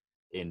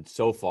in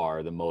so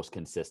far the most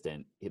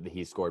consistent.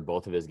 He scored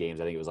both of his games.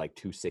 I think it was like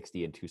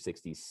 260 and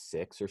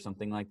 266 or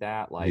something like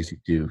that. Like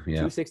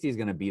 260 is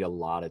going to beat a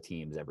lot of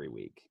teams every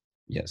week.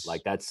 Yes.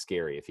 Like that's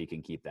scary if he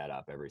can keep that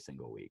up every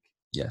single week.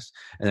 Yes.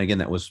 And again,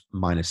 that was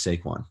minus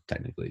Saquon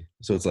technically.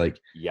 So it's like,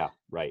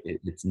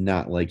 it's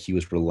not like he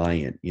was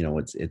reliant,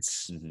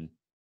 it's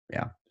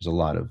there's a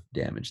lot of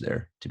damage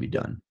there to be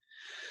done.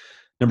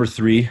 Number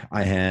 3,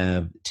 I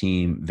have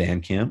Team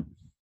Van Camp,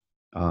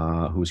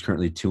 who is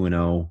currently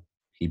 2-0.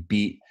 He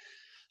beat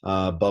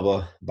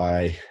Bubba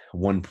by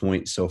 1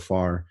 point so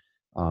far.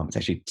 It's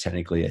actually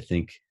technically, I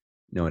think,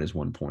 no, it is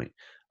 1 point.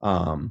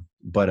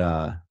 But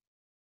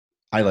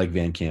I like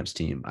Van Camp's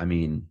team. I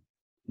mean,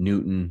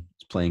 Newton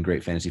is playing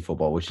great fantasy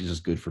football, which is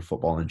just good for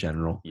football in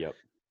general.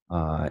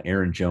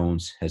 Aaron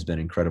Jones has been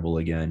incredible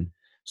again.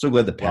 So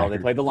glad the Packers. Well, they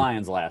played the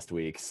Lions last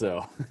week,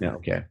 so yeah,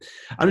 okay.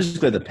 I'm just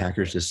glad the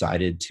Packers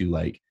decided to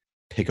like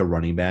pick a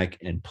running back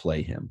and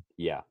play him.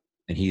 Yeah,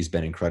 and he's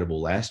been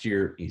incredible last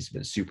year. He's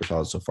been super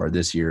solid so far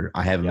this year.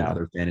 I have him in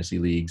other fantasy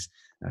leagues.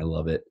 And I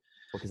love it.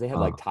 Well, because they had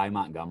like Ty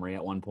Montgomery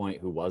at one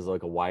point, who was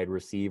like a wide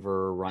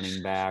receiver,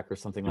 running back, or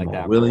something like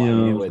that.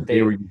 Williams.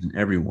 They were using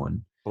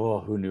everyone. Oh,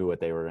 who knew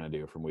what they were going to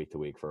do from week to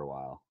week for a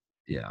while?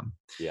 Yeah.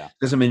 Yeah.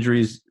 There's some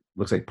injuries.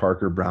 Looks like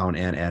Parker, Brown,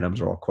 and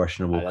Adams are all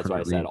questionable. That's why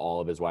I said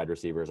all of his wide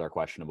receivers are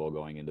questionable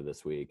going into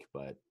this week.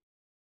 But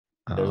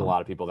there's a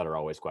lot of people that are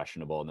always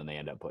questionable, and then they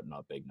end up putting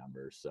up big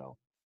numbers. So,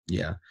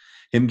 yeah.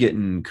 Him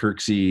getting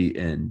Kirksey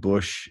and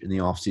Bush in the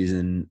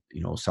offseason,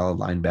 solid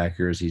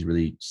linebackers. He's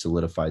really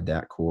solidified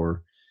that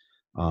core.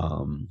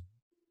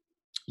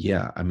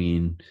 Yeah, I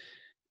mean,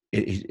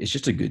 it's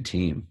just a good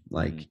team.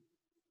 Like,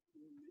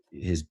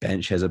 his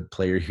bench has a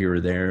player here or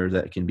there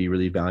that can be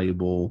really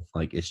valuable.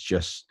 Like, it's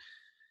just –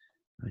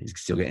 he's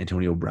still got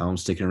Antonio Brown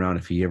sticking around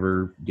if he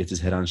ever gets his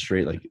head on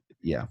straight. Like,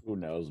 yeah. Who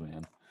knows,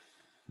 man?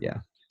 Yeah.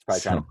 He's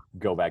probably trying to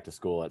go back to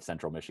school at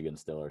Central Michigan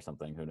still or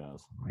something. Who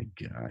knows? Oh my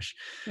gosh.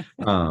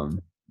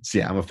 So,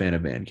 yeah, I'm a fan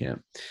of Van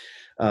Camp.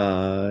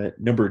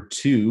 Number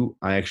 2,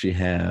 I actually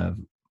have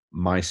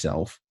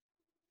myself.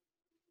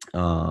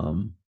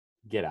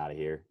 Get out of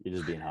here. You're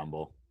just being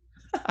humble.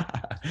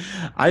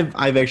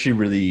 I've actually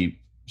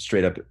really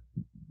straight up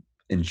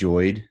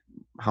enjoyed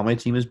how my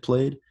team has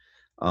played.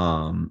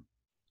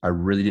 I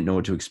really didn't know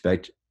what to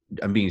expect.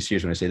 I'm being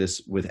serious when I say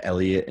this with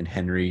Elliott and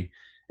Henry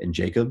and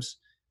Jacobs,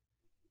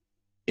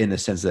 in the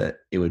sense that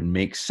it would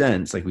make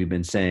sense, like we've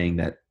been saying,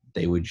 that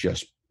they would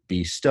just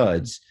be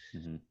studs.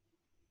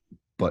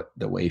 But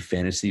the way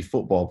fantasy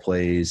football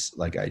plays,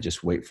 like I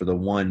just wait for the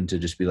one to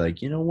just be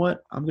like, you know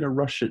what? I'm going to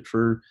rush it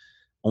for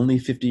only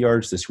 50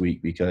 yards this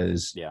week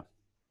because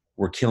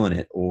we're killing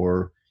it,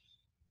 or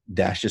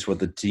that's just what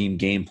the team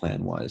game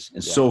plan was.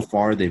 And so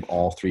far, they've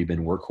all 3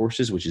 been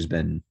workhorses, which has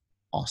been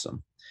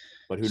awesome.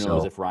 But who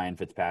knows if Ryan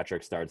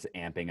Fitzpatrick starts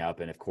amping up,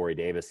 and if Corey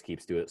Davis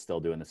keeps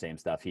still doing the same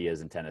stuff he is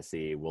in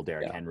Tennessee, will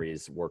Derrick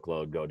Henry's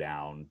workload go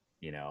down?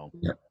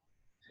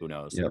 Who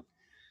knows? Yep.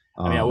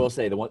 I mean, I will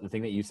say the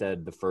thing that you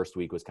said the first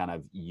week was kind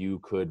of you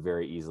could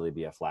very easily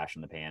be a flash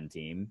in the pan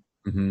team,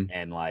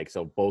 and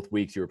so both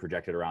weeks you were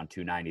projected around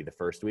 290. The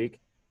first week,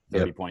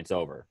 30 points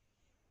over.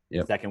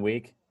 Second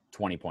week,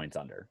 20 points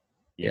under.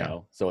 You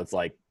know, so it's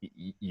like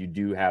you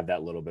do have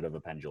that little bit of a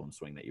pendulum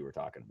swing that you were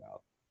talking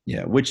about.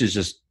 Yeah, which is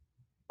just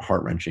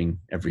heart-wrenching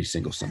every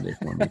single Sunday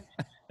for me.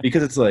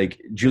 Because it's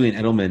like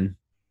Julian Edelman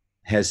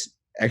has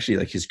actually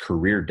like his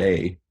career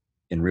day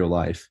in real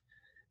life.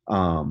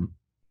 But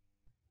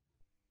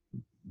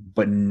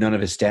none of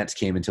his stats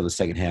came until the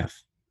second half.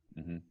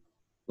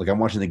 Like I'm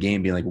watching the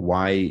game being like,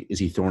 why is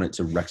he throwing it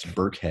to Rex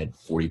Burkhead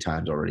 40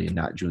 times already and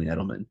not Julian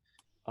Edelman?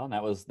 Oh, and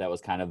that was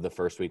kind of the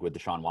first week with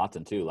Deshaun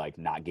Watson too, like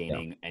not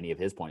gaining any of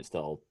his points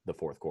till the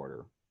fourth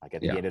quarter. Like I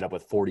think he ended up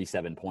with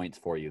 47 points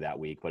for you that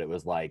week, but it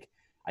was like,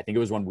 I think it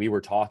was when we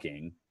were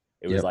talking,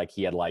 it was like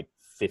he had like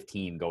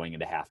 15 going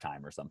into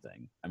halftime or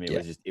something. I mean,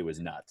 it was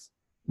nuts.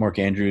 Mark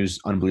Andrews,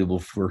 unbelievable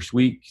first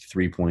week,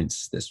 3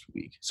 points this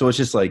week. So it's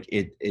just like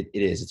it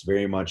is. It's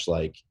very much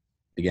like,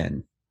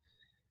 again,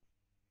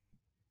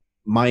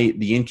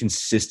 the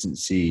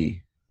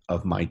inconsistency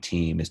of my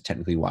team is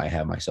technically why I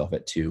have myself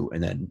at 2,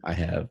 and then I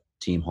have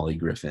Team Holly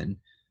Griffin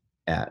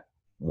at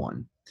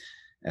 1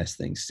 as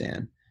things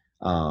stand.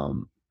 A,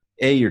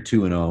 you're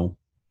 2-0,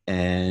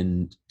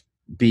 and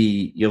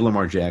B, you have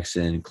Lamar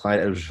Jackson.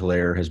 Clyde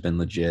Edwards-Helaire has been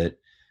legit.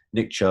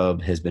 Nick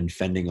Chubb has been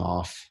fending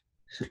off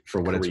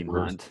for what it's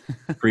worth.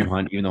 Kareem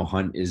Hunt, even though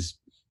Hunt is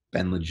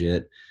been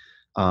legit.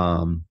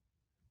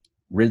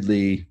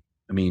 Ridley,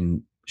 I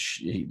mean,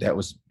 that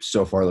was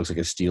so far looks like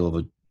a steal of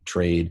a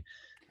trade.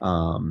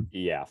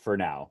 For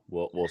now,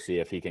 we'll see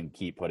if he can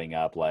keep putting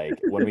up. Like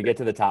when we get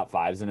to the top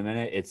fives in a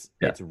minute, it's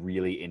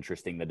really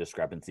interesting the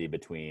discrepancy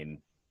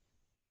between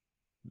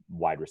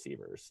wide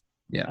receivers.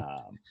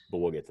 But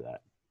we'll get to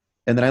that.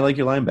 And then I like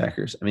your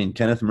linebackers. I mean,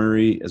 Kenneth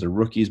Murray as a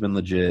rookie has been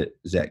legit.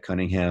 Zach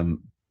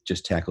Cunningham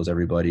just tackles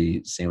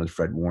everybody. Same with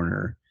Fred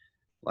Warner.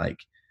 Like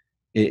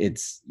you have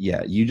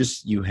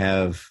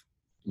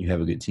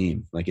a good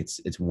team. Like it's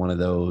one of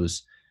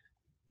those.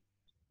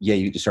 Yeah,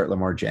 you get to start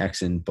Lamar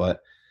Jackson, but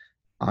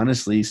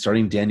honestly,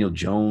 starting Daniel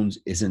Jones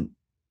isn't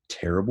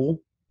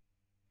terrible.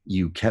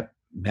 You kept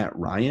Matt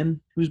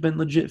Ryan, who's been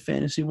legit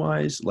fantasy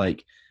wise.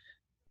 Like,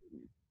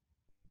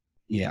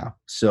 yeah.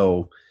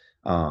 So,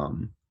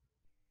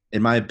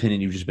 in my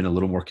opinion, you've just been a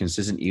little more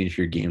consistent, even if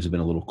your games have been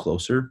a little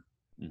closer.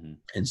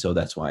 And so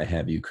that's why I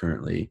have you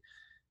currently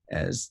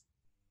as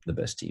the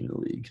best team in the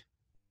league.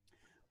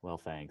 Well,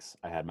 thanks.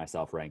 I had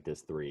myself ranked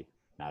as 3,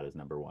 not as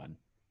number 1.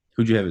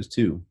 Who'd you have as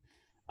 2?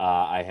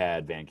 I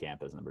had Van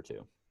Camp as number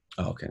 2.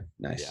 Oh, okay.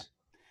 Nice. Yeah.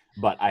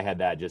 But I had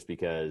that just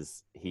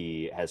because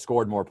he has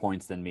scored more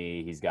points than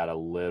me. He's got a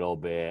little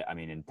bit, I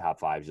mean, in top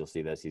fives, you'll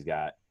see this. He's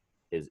got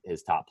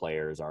his top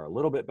players are a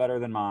little bit better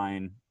than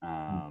mine.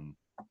 And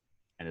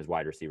his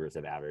wide receivers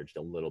have averaged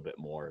a little bit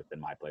more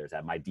than my players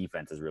have. My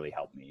defense has really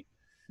helped me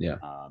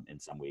in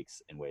some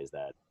weeks in ways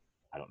that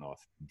I don't know if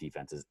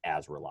defense is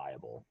as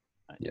reliable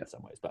in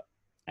some ways. But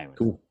anyway,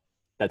 cool.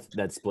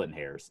 That's splitting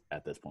hairs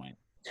at this point.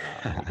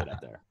 We get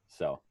up there.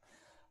 So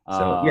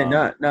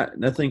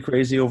nothing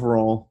crazy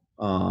overall.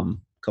 A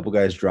couple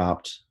guys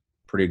dropped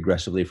pretty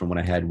aggressively from what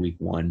I had week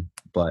 1,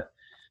 but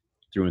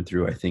through and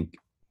through, I think,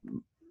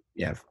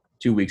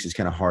 2 weeks is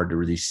kind of hard to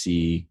really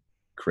see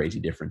crazy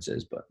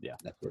differences, but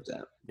that's where it's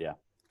at. Yeah.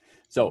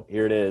 So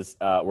here it is.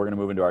 We're going to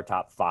move into our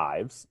top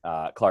 5s.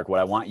 Clark, what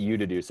I want you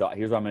to do. So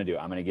here's what I'm going to do.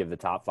 I'm going to give the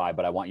top 5,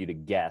 but I want you to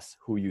guess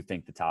who you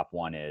think the top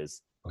 1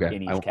 is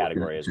in each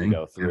category as we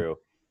go through. Yeah.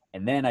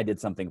 And then I did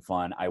something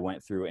fun. I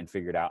went through and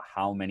figured out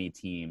how many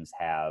teams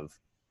have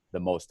the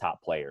most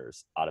top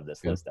players out of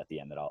this list at the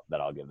end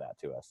that I'll give that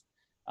to us.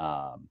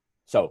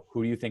 So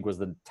who do you think was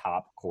the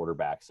top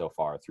quarterback so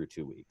far through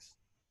 2 weeks?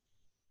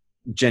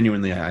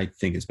 Genuinely, I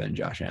think it's been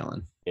Josh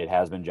Allen. It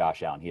has been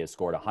Josh Allen. He has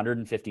scored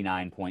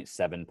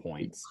 159.7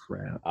 points.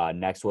 Crap.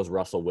 Next was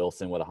Russell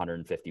Wilson with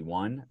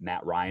 151,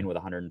 Matt Ryan with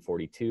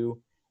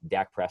 142,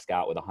 Dak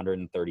Prescott with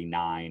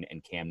 139,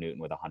 and Cam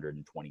Newton with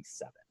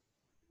 127.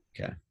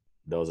 Okay.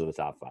 Those are the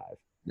top 5.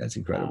 That's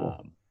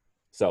incredible.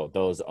 So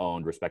those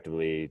owned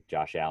respectively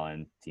Josh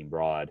Allen, Team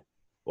Broad.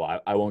 Well,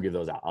 I won't give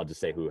those out. I'll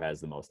just say who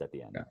has the most at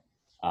the end. Okay.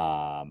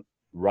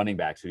 Running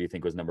backs, who do you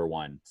think was number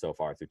 1 so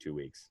far through 2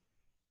 weeks?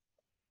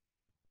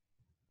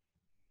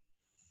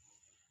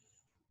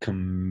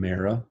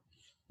 Kamara?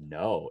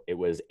 No, it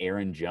was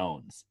Aaron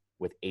Jones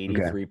with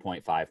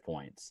 83.5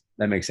 points.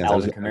 That makes sense.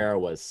 Alvin Kamara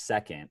was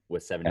second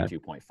with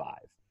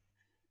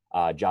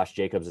 72.5. Josh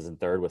Jacobs is in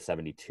third with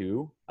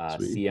 72.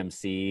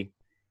 CMC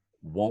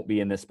won't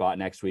be in this spot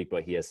next week,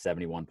 but he has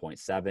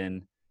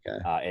 71.7.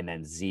 Okay. And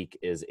then Zeke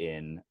is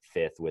in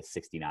fifth with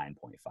 69.5.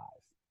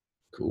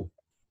 Cool.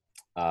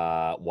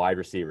 Wide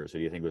receivers, who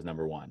do you think was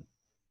number 1?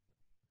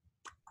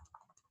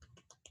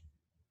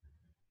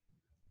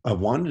 I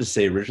wanted to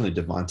say originally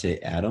Devontae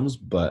Adams,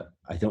 but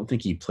I don't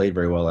think he played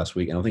very well last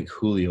week. I don't think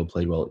Julio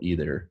played well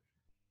either.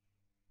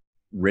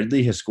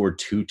 Ridley has scored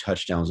 2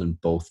 touchdowns in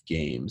both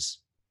games.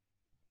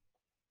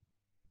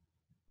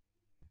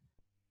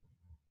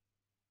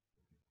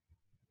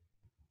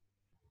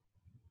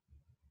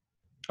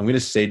 I'm going to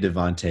say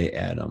Devontae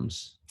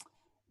Adams.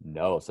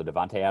 No, so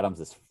Devontae Adams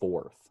is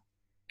fourth.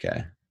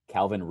 Okay.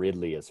 Calvin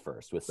Ridley is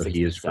first with So 67.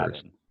 he is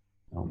first.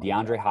 Oh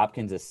DeAndre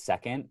Hopkins is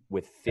second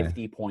with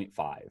 50.5.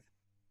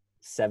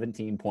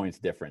 17 points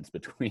difference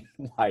between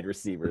wide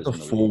receivers. A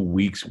full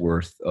week's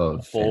worth of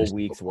a full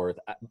week's worth,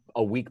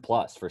 a week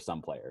plus for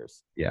some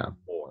players. Yeah.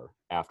 Or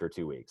after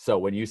 2 weeks. So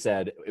when you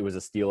said it was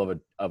a steal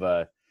of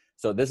a,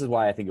 so this is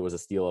why I think it was a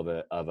steal of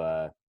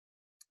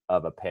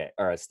a pick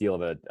or a steal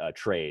of a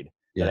trade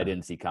that I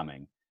didn't see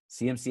coming.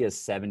 CMC has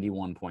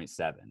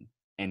 71.7,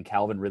 and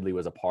Calvin Ridley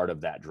was a part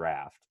of that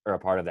draft or a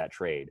part of that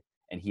trade,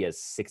 and he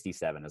has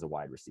 67 as a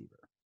wide receiver.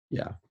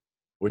 Yeah,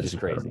 which is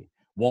crazy. Incredible.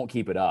 Won't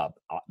keep it up.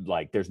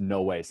 Like, there's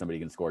no way somebody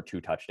can score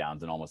 2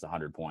 touchdowns and almost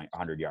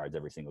 100 yards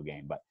every single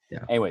game. But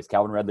anyways,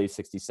 Calvin Ridley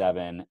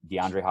 67,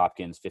 DeAndre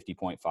Hopkins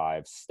 50.5,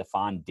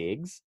 Stephon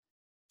Diggs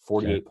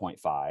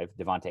 48.5,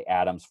 Devontae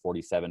Adams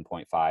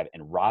 47.5,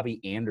 and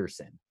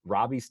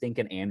Robbie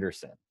Stinkin'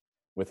 Anderson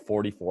with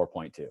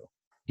 44.2.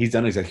 He's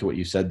done exactly what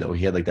you said, though.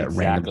 He had like that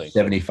random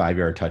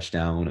 75-yard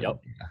touchdown.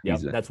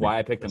 Yep. That's why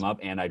I picked him up,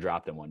 and I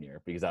dropped him 1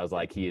 year because I was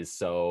like, he is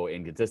so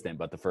inconsistent.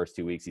 But the first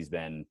 2 weeks, he's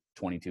been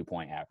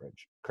 22-point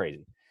average.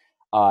 Crazy.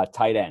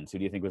 Tight ends. Who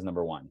do you think was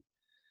number 1?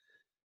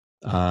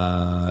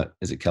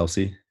 Is it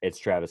Kelce? It's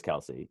Travis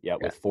Kelce. Yeah,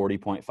 with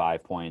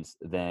 40.5 points.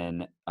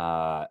 Then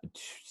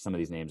some of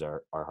these names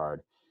are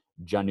hard.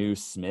 Jonnu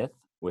Smith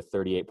with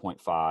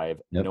 38.5.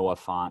 Noah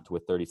Fant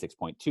with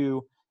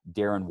 36.2.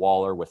 Darren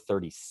Waller with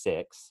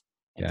 36.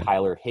 And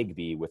Tyler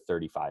Higbee with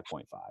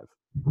 35.5.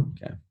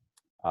 Okay.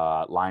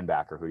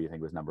 Linebacker, who do you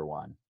think was number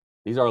 1?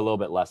 These are a little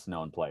bit less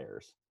known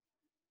players,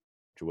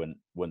 which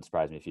wouldn't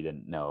surprise me if you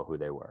didn't know who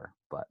they were.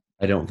 But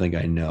I don't think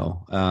I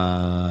know.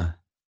 I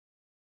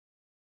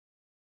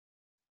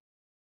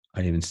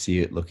didn't even see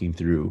it looking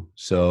through.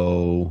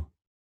 So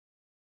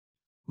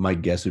my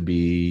guess would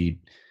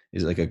be,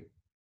 is it like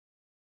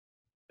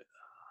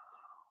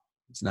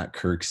it's not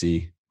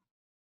Kirksey.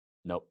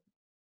 Nope.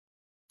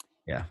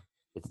 Yeah.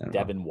 It's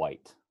Devin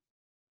White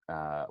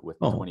with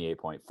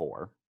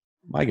 28.4.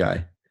 My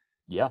guy.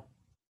 Yeah,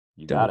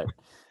 you got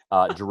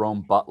it.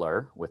 Jerome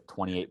Butler with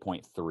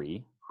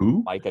 28.3.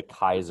 Who? Micah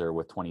Kiser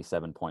with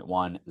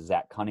 27.1.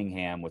 Zach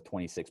Cunningham with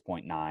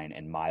 26.9.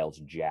 And Miles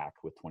Jack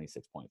with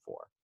 26.4.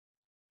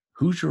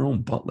 Who's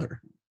Jerome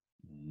Butler?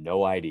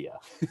 No idea.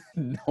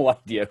 No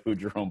idea who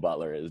Jerome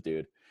Butler is,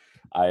 dude.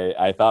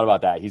 I thought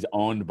about that. He's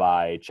owned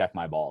by Check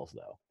My Balls,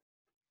 though.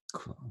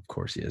 Of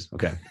course he is.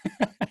 Okay.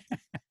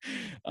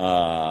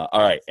 All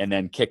right. And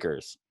then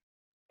kickers.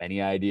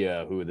 Any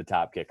idea who the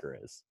top kicker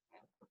is?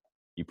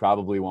 You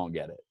probably won't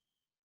get it.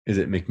 Is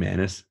it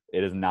McManus?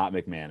 It is not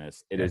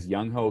McManus. It is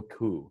Younghoe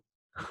Koo.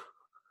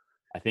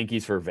 I think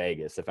he's for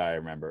Vegas, if I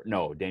remember.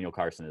 No, Daniel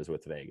Carson is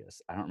with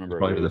Vegas. I don't remember.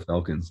 Probably for the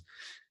Falcons.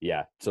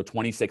 Yeah. So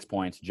 26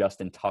 points.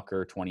 Justin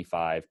Tucker,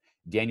 25.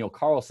 Daniel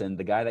Carlson,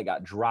 the guy that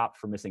got dropped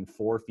for missing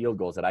 4 field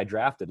goals that I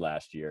drafted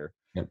last year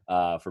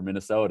for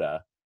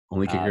Minnesota.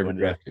 Only kicker ever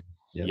drafted.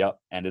 Yep.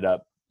 Ended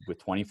up with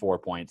 24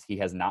 points. He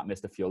has not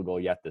missed a field goal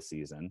yet this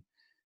season.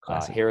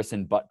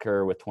 Harrison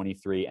Butker with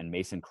 23 and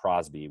Mason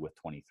Crosby with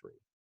 23.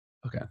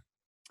 Okay.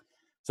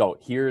 So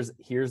here's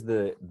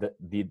the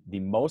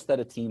most that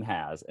a team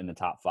has in the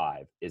top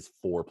 5 is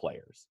 4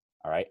 players.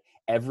 All right.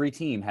 Every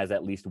team has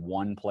at least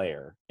 1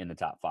 player in the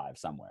top 5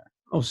 somewhere.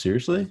 Oh,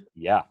 seriously?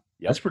 Yeah.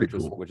 Yep. That's pretty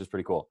cool. Which is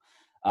pretty cool.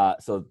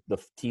 So the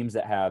teams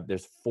that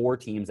there's 4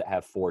 teams that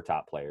have 4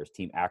 top players.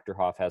 Team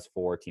Achterhoff has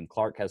 4. Team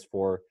Clark has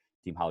 4.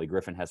 Team Holly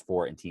Griffin has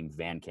 4, and Team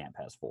Van Camp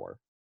has 4.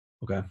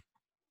 Okay.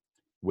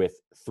 With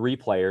 3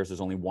 players,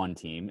 there's only 1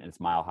 team, and it's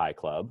Mile High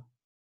Club.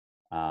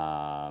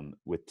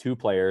 With 2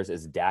 players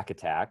is Dak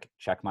Attack,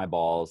 Check My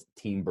Balls,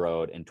 Team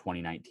Broad, and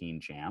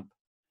 2019 champ.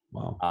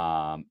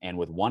 Wow. And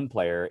with 1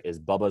 player is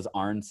Bubba's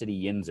Arn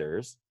City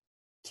Yinzers,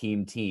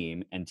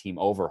 Team, and Team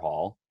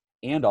Overhaul.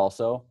 And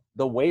also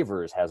the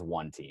Waivers has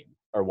 1 team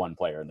or 1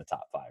 player in the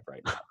top 5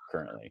 right now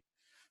currently,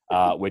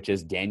 which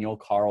is Daniel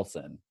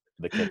Carlson,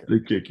 the kicker. The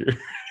kicker.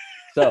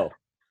 So,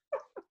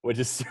 which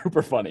is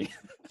super funny.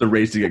 The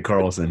race to get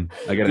Carlson.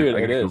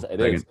 It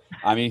is.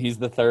 I mean, he's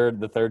the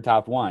third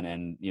top one,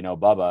 and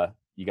Bubba,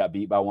 you got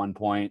beat by 1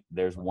 point.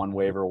 There's 1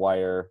 waiver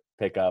wire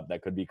pickup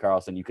that could be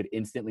Carlson. You could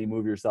instantly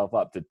move yourself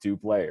up to 2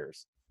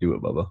 players. Do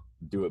it, Bubba.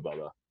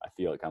 I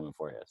feel it coming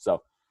for you.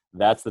 So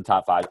that's the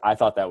top 5. I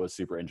thought that was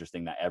super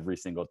interesting that every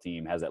single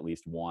team has at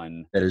least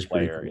 1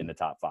 player in the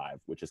top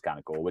 5, which is kind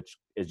of cool. Which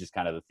is just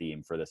kind of the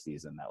theme for the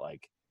season that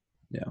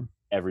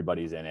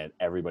everybody's in it.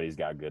 Everybody's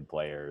got good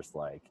players.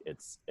 Like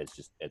it's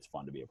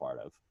fun to be a part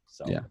of.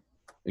 So yeah,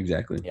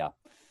 exactly. Yeah.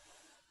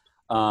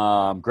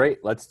 Great.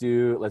 Let's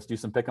do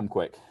some pick 'em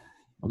quick.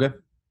 Okay.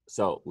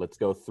 So let's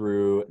go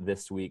through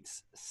this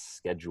week's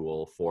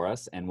schedule for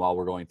us. And while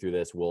we're going through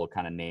this, we'll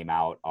kind of name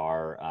out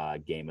our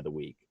game of the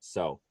week.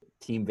 So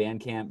Team Van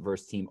Camp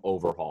versus Team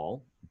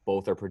Overhaul.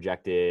 Both are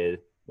projected.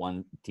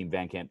 One Team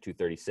Van Camp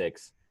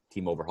 236,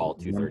 Team Overhaul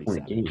 1-point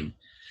 237. game.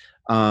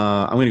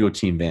 I'm going to go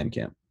Team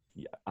Vankamp.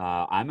 Yeah,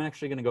 I'm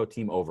actually going to go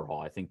Team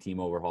Overhaul. I think Team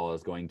Overhaul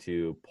is going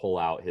to pull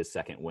out his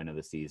second win of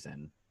the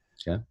season.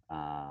 Okay.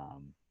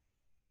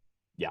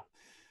 Yeah.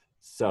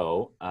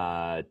 So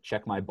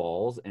check my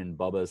balls in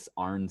Bubba's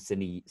Arn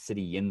City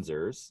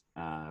Yinzers.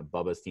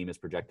 Bubba's team is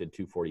projected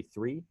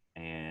 243,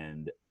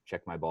 and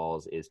check my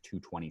balls is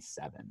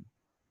 227.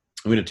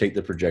 I'm going to take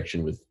the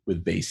projection with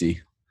Basie.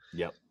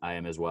 Yep, I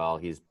am as well.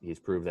 He's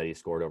proved that he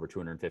scored over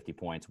 250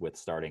 points with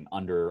starting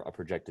under a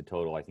projected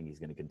total. I think he's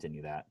going to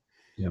continue that.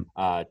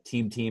 Yep.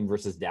 Team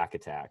versus Dak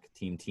Attack.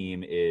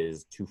 Team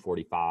is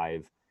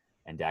 245,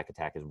 and Dak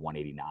Attack is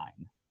 189.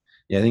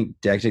 Yeah, I think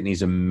Dak Attack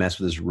needs to mess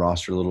with his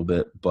roster a little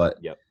bit, but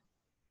Yep.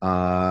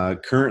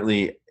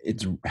 Currently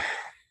it's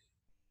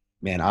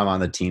man, I'm on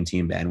the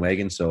team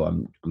bandwagon, so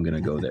I'm going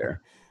to go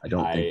there. I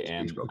don't think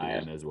I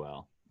am as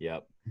well.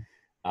 Yep.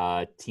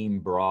 Team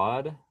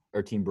Broad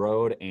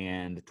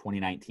and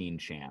 2019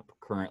 champ.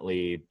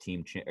 Currently,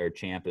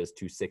 champ is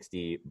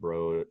 260.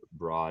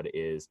 Broad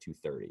is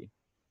 230.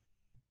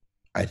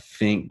 I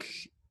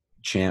think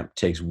champ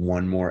takes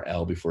one more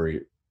L before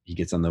he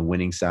gets on the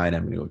winning side.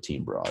 I'm going to go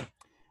Team Broad.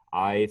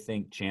 I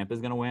think champ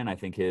is going to win. I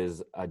think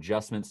his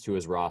adjustments to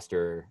his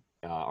roster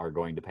are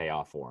going to pay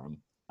off for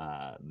him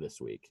this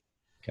week.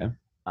 Okay.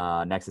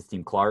 Next is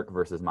Team Clark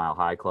versus Mile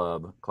High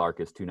Club. Clark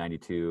is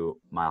 292.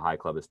 Mile High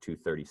Club is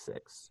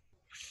 236.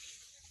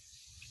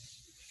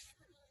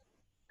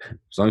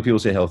 As long as people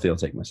say healthy, I'll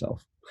take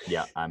myself.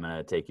 Yeah, I'm going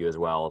to take you as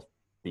well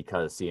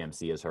because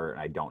CMC is hurt,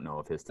 and I don't know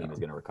if his team is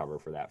going to recover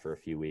for that for a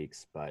few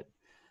weeks. But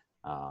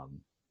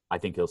I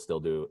think he'll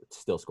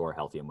still score a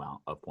healthy amount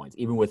of points.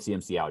 Even with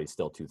CMC out, he's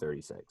still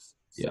 236.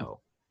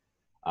 So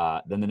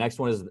then the next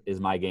one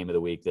is my game of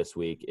the week this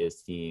week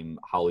is Team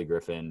Holly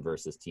Griffin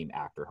versus Team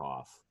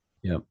Achterhoff.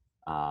 Yep.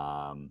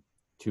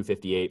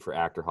 258 for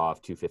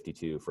Achterhoff,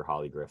 252 for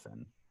Holly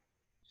Griffin.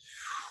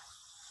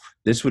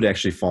 This would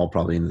actually fall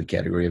probably into the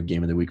category of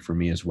game of the week for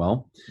me as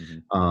well.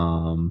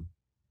 Mm-hmm.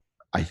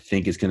 I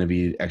think it's going to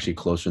be actually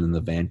closer than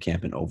the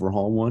Vankamp and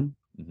Overhaul one.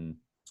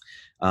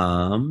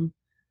 Mm-hmm.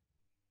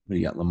 But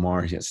you got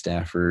Lamar, you got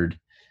Stafford.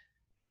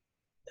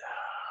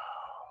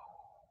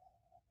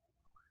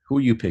 Who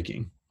are you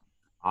picking?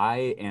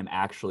 I am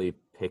actually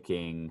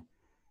picking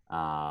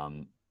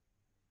I'm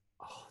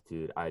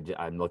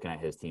looking at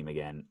his team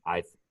again.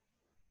 I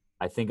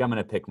think I'm going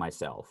to pick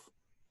myself.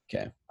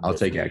 Okay, I'll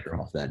take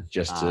Achterhoff then,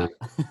 just to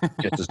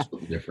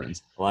split the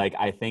difference. Like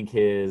I think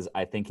his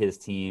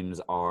teams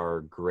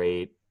are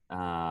great.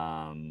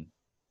 I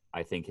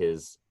think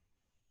his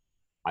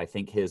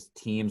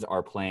teams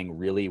are playing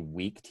really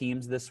weak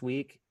teams this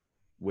week,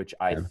 which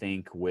I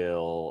think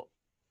will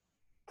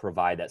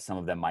provide that some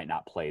of them might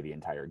not play the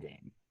entire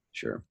game.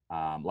 Sure.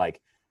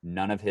 Like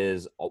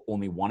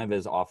only one of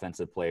his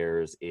offensive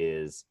players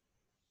is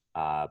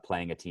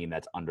playing a team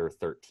that's under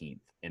 13th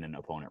in an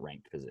opponent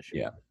ranked position.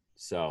 Yeah.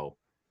 So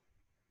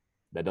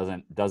that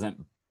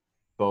doesn't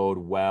bode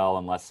well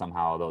unless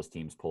somehow those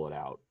teams pull it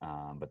out.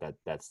 But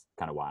that's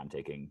kind of why I'm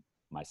taking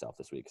myself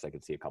this week because I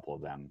could see a couple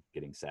of them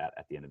getting sat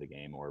at the end of the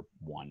game, or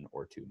one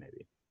or two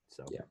maybe.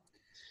 So yeah,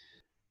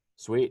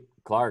 sweet.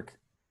 Clark,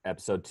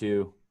 episode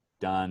 2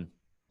 done.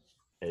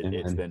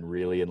 It's been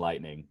really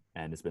enlightening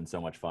and it's been so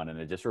much fun, and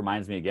it just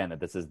reminds me again that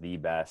this is the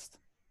best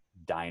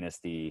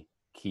dynasty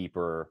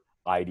keeper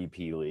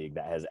IDP league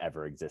that has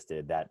ever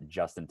existed, that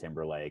Justin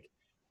Timberlake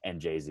and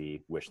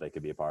Jay-Z wish they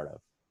could be a part of.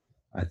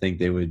 I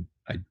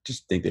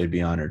just think they'd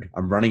be honored.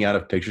 I'm running out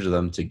of pictures of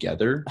them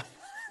together,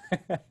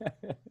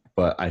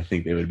 but I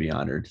think they would be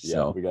honored. Yeah,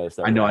 so we gotta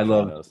start.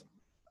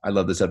 I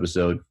love this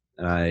episode,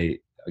 and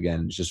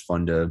it's just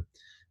fun to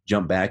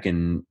jump back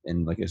and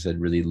like I said,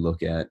 really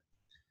look at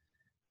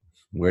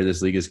where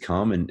this league has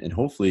come, and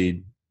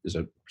hopefully there's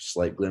a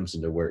slight glimpse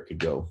into where it could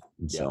go.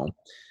 And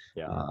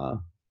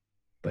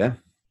but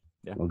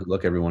well, good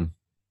luck, everyone.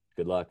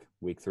 Good luck.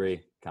 Week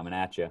 3 coming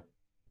at you.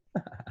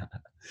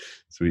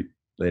 Sweet.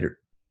 Later.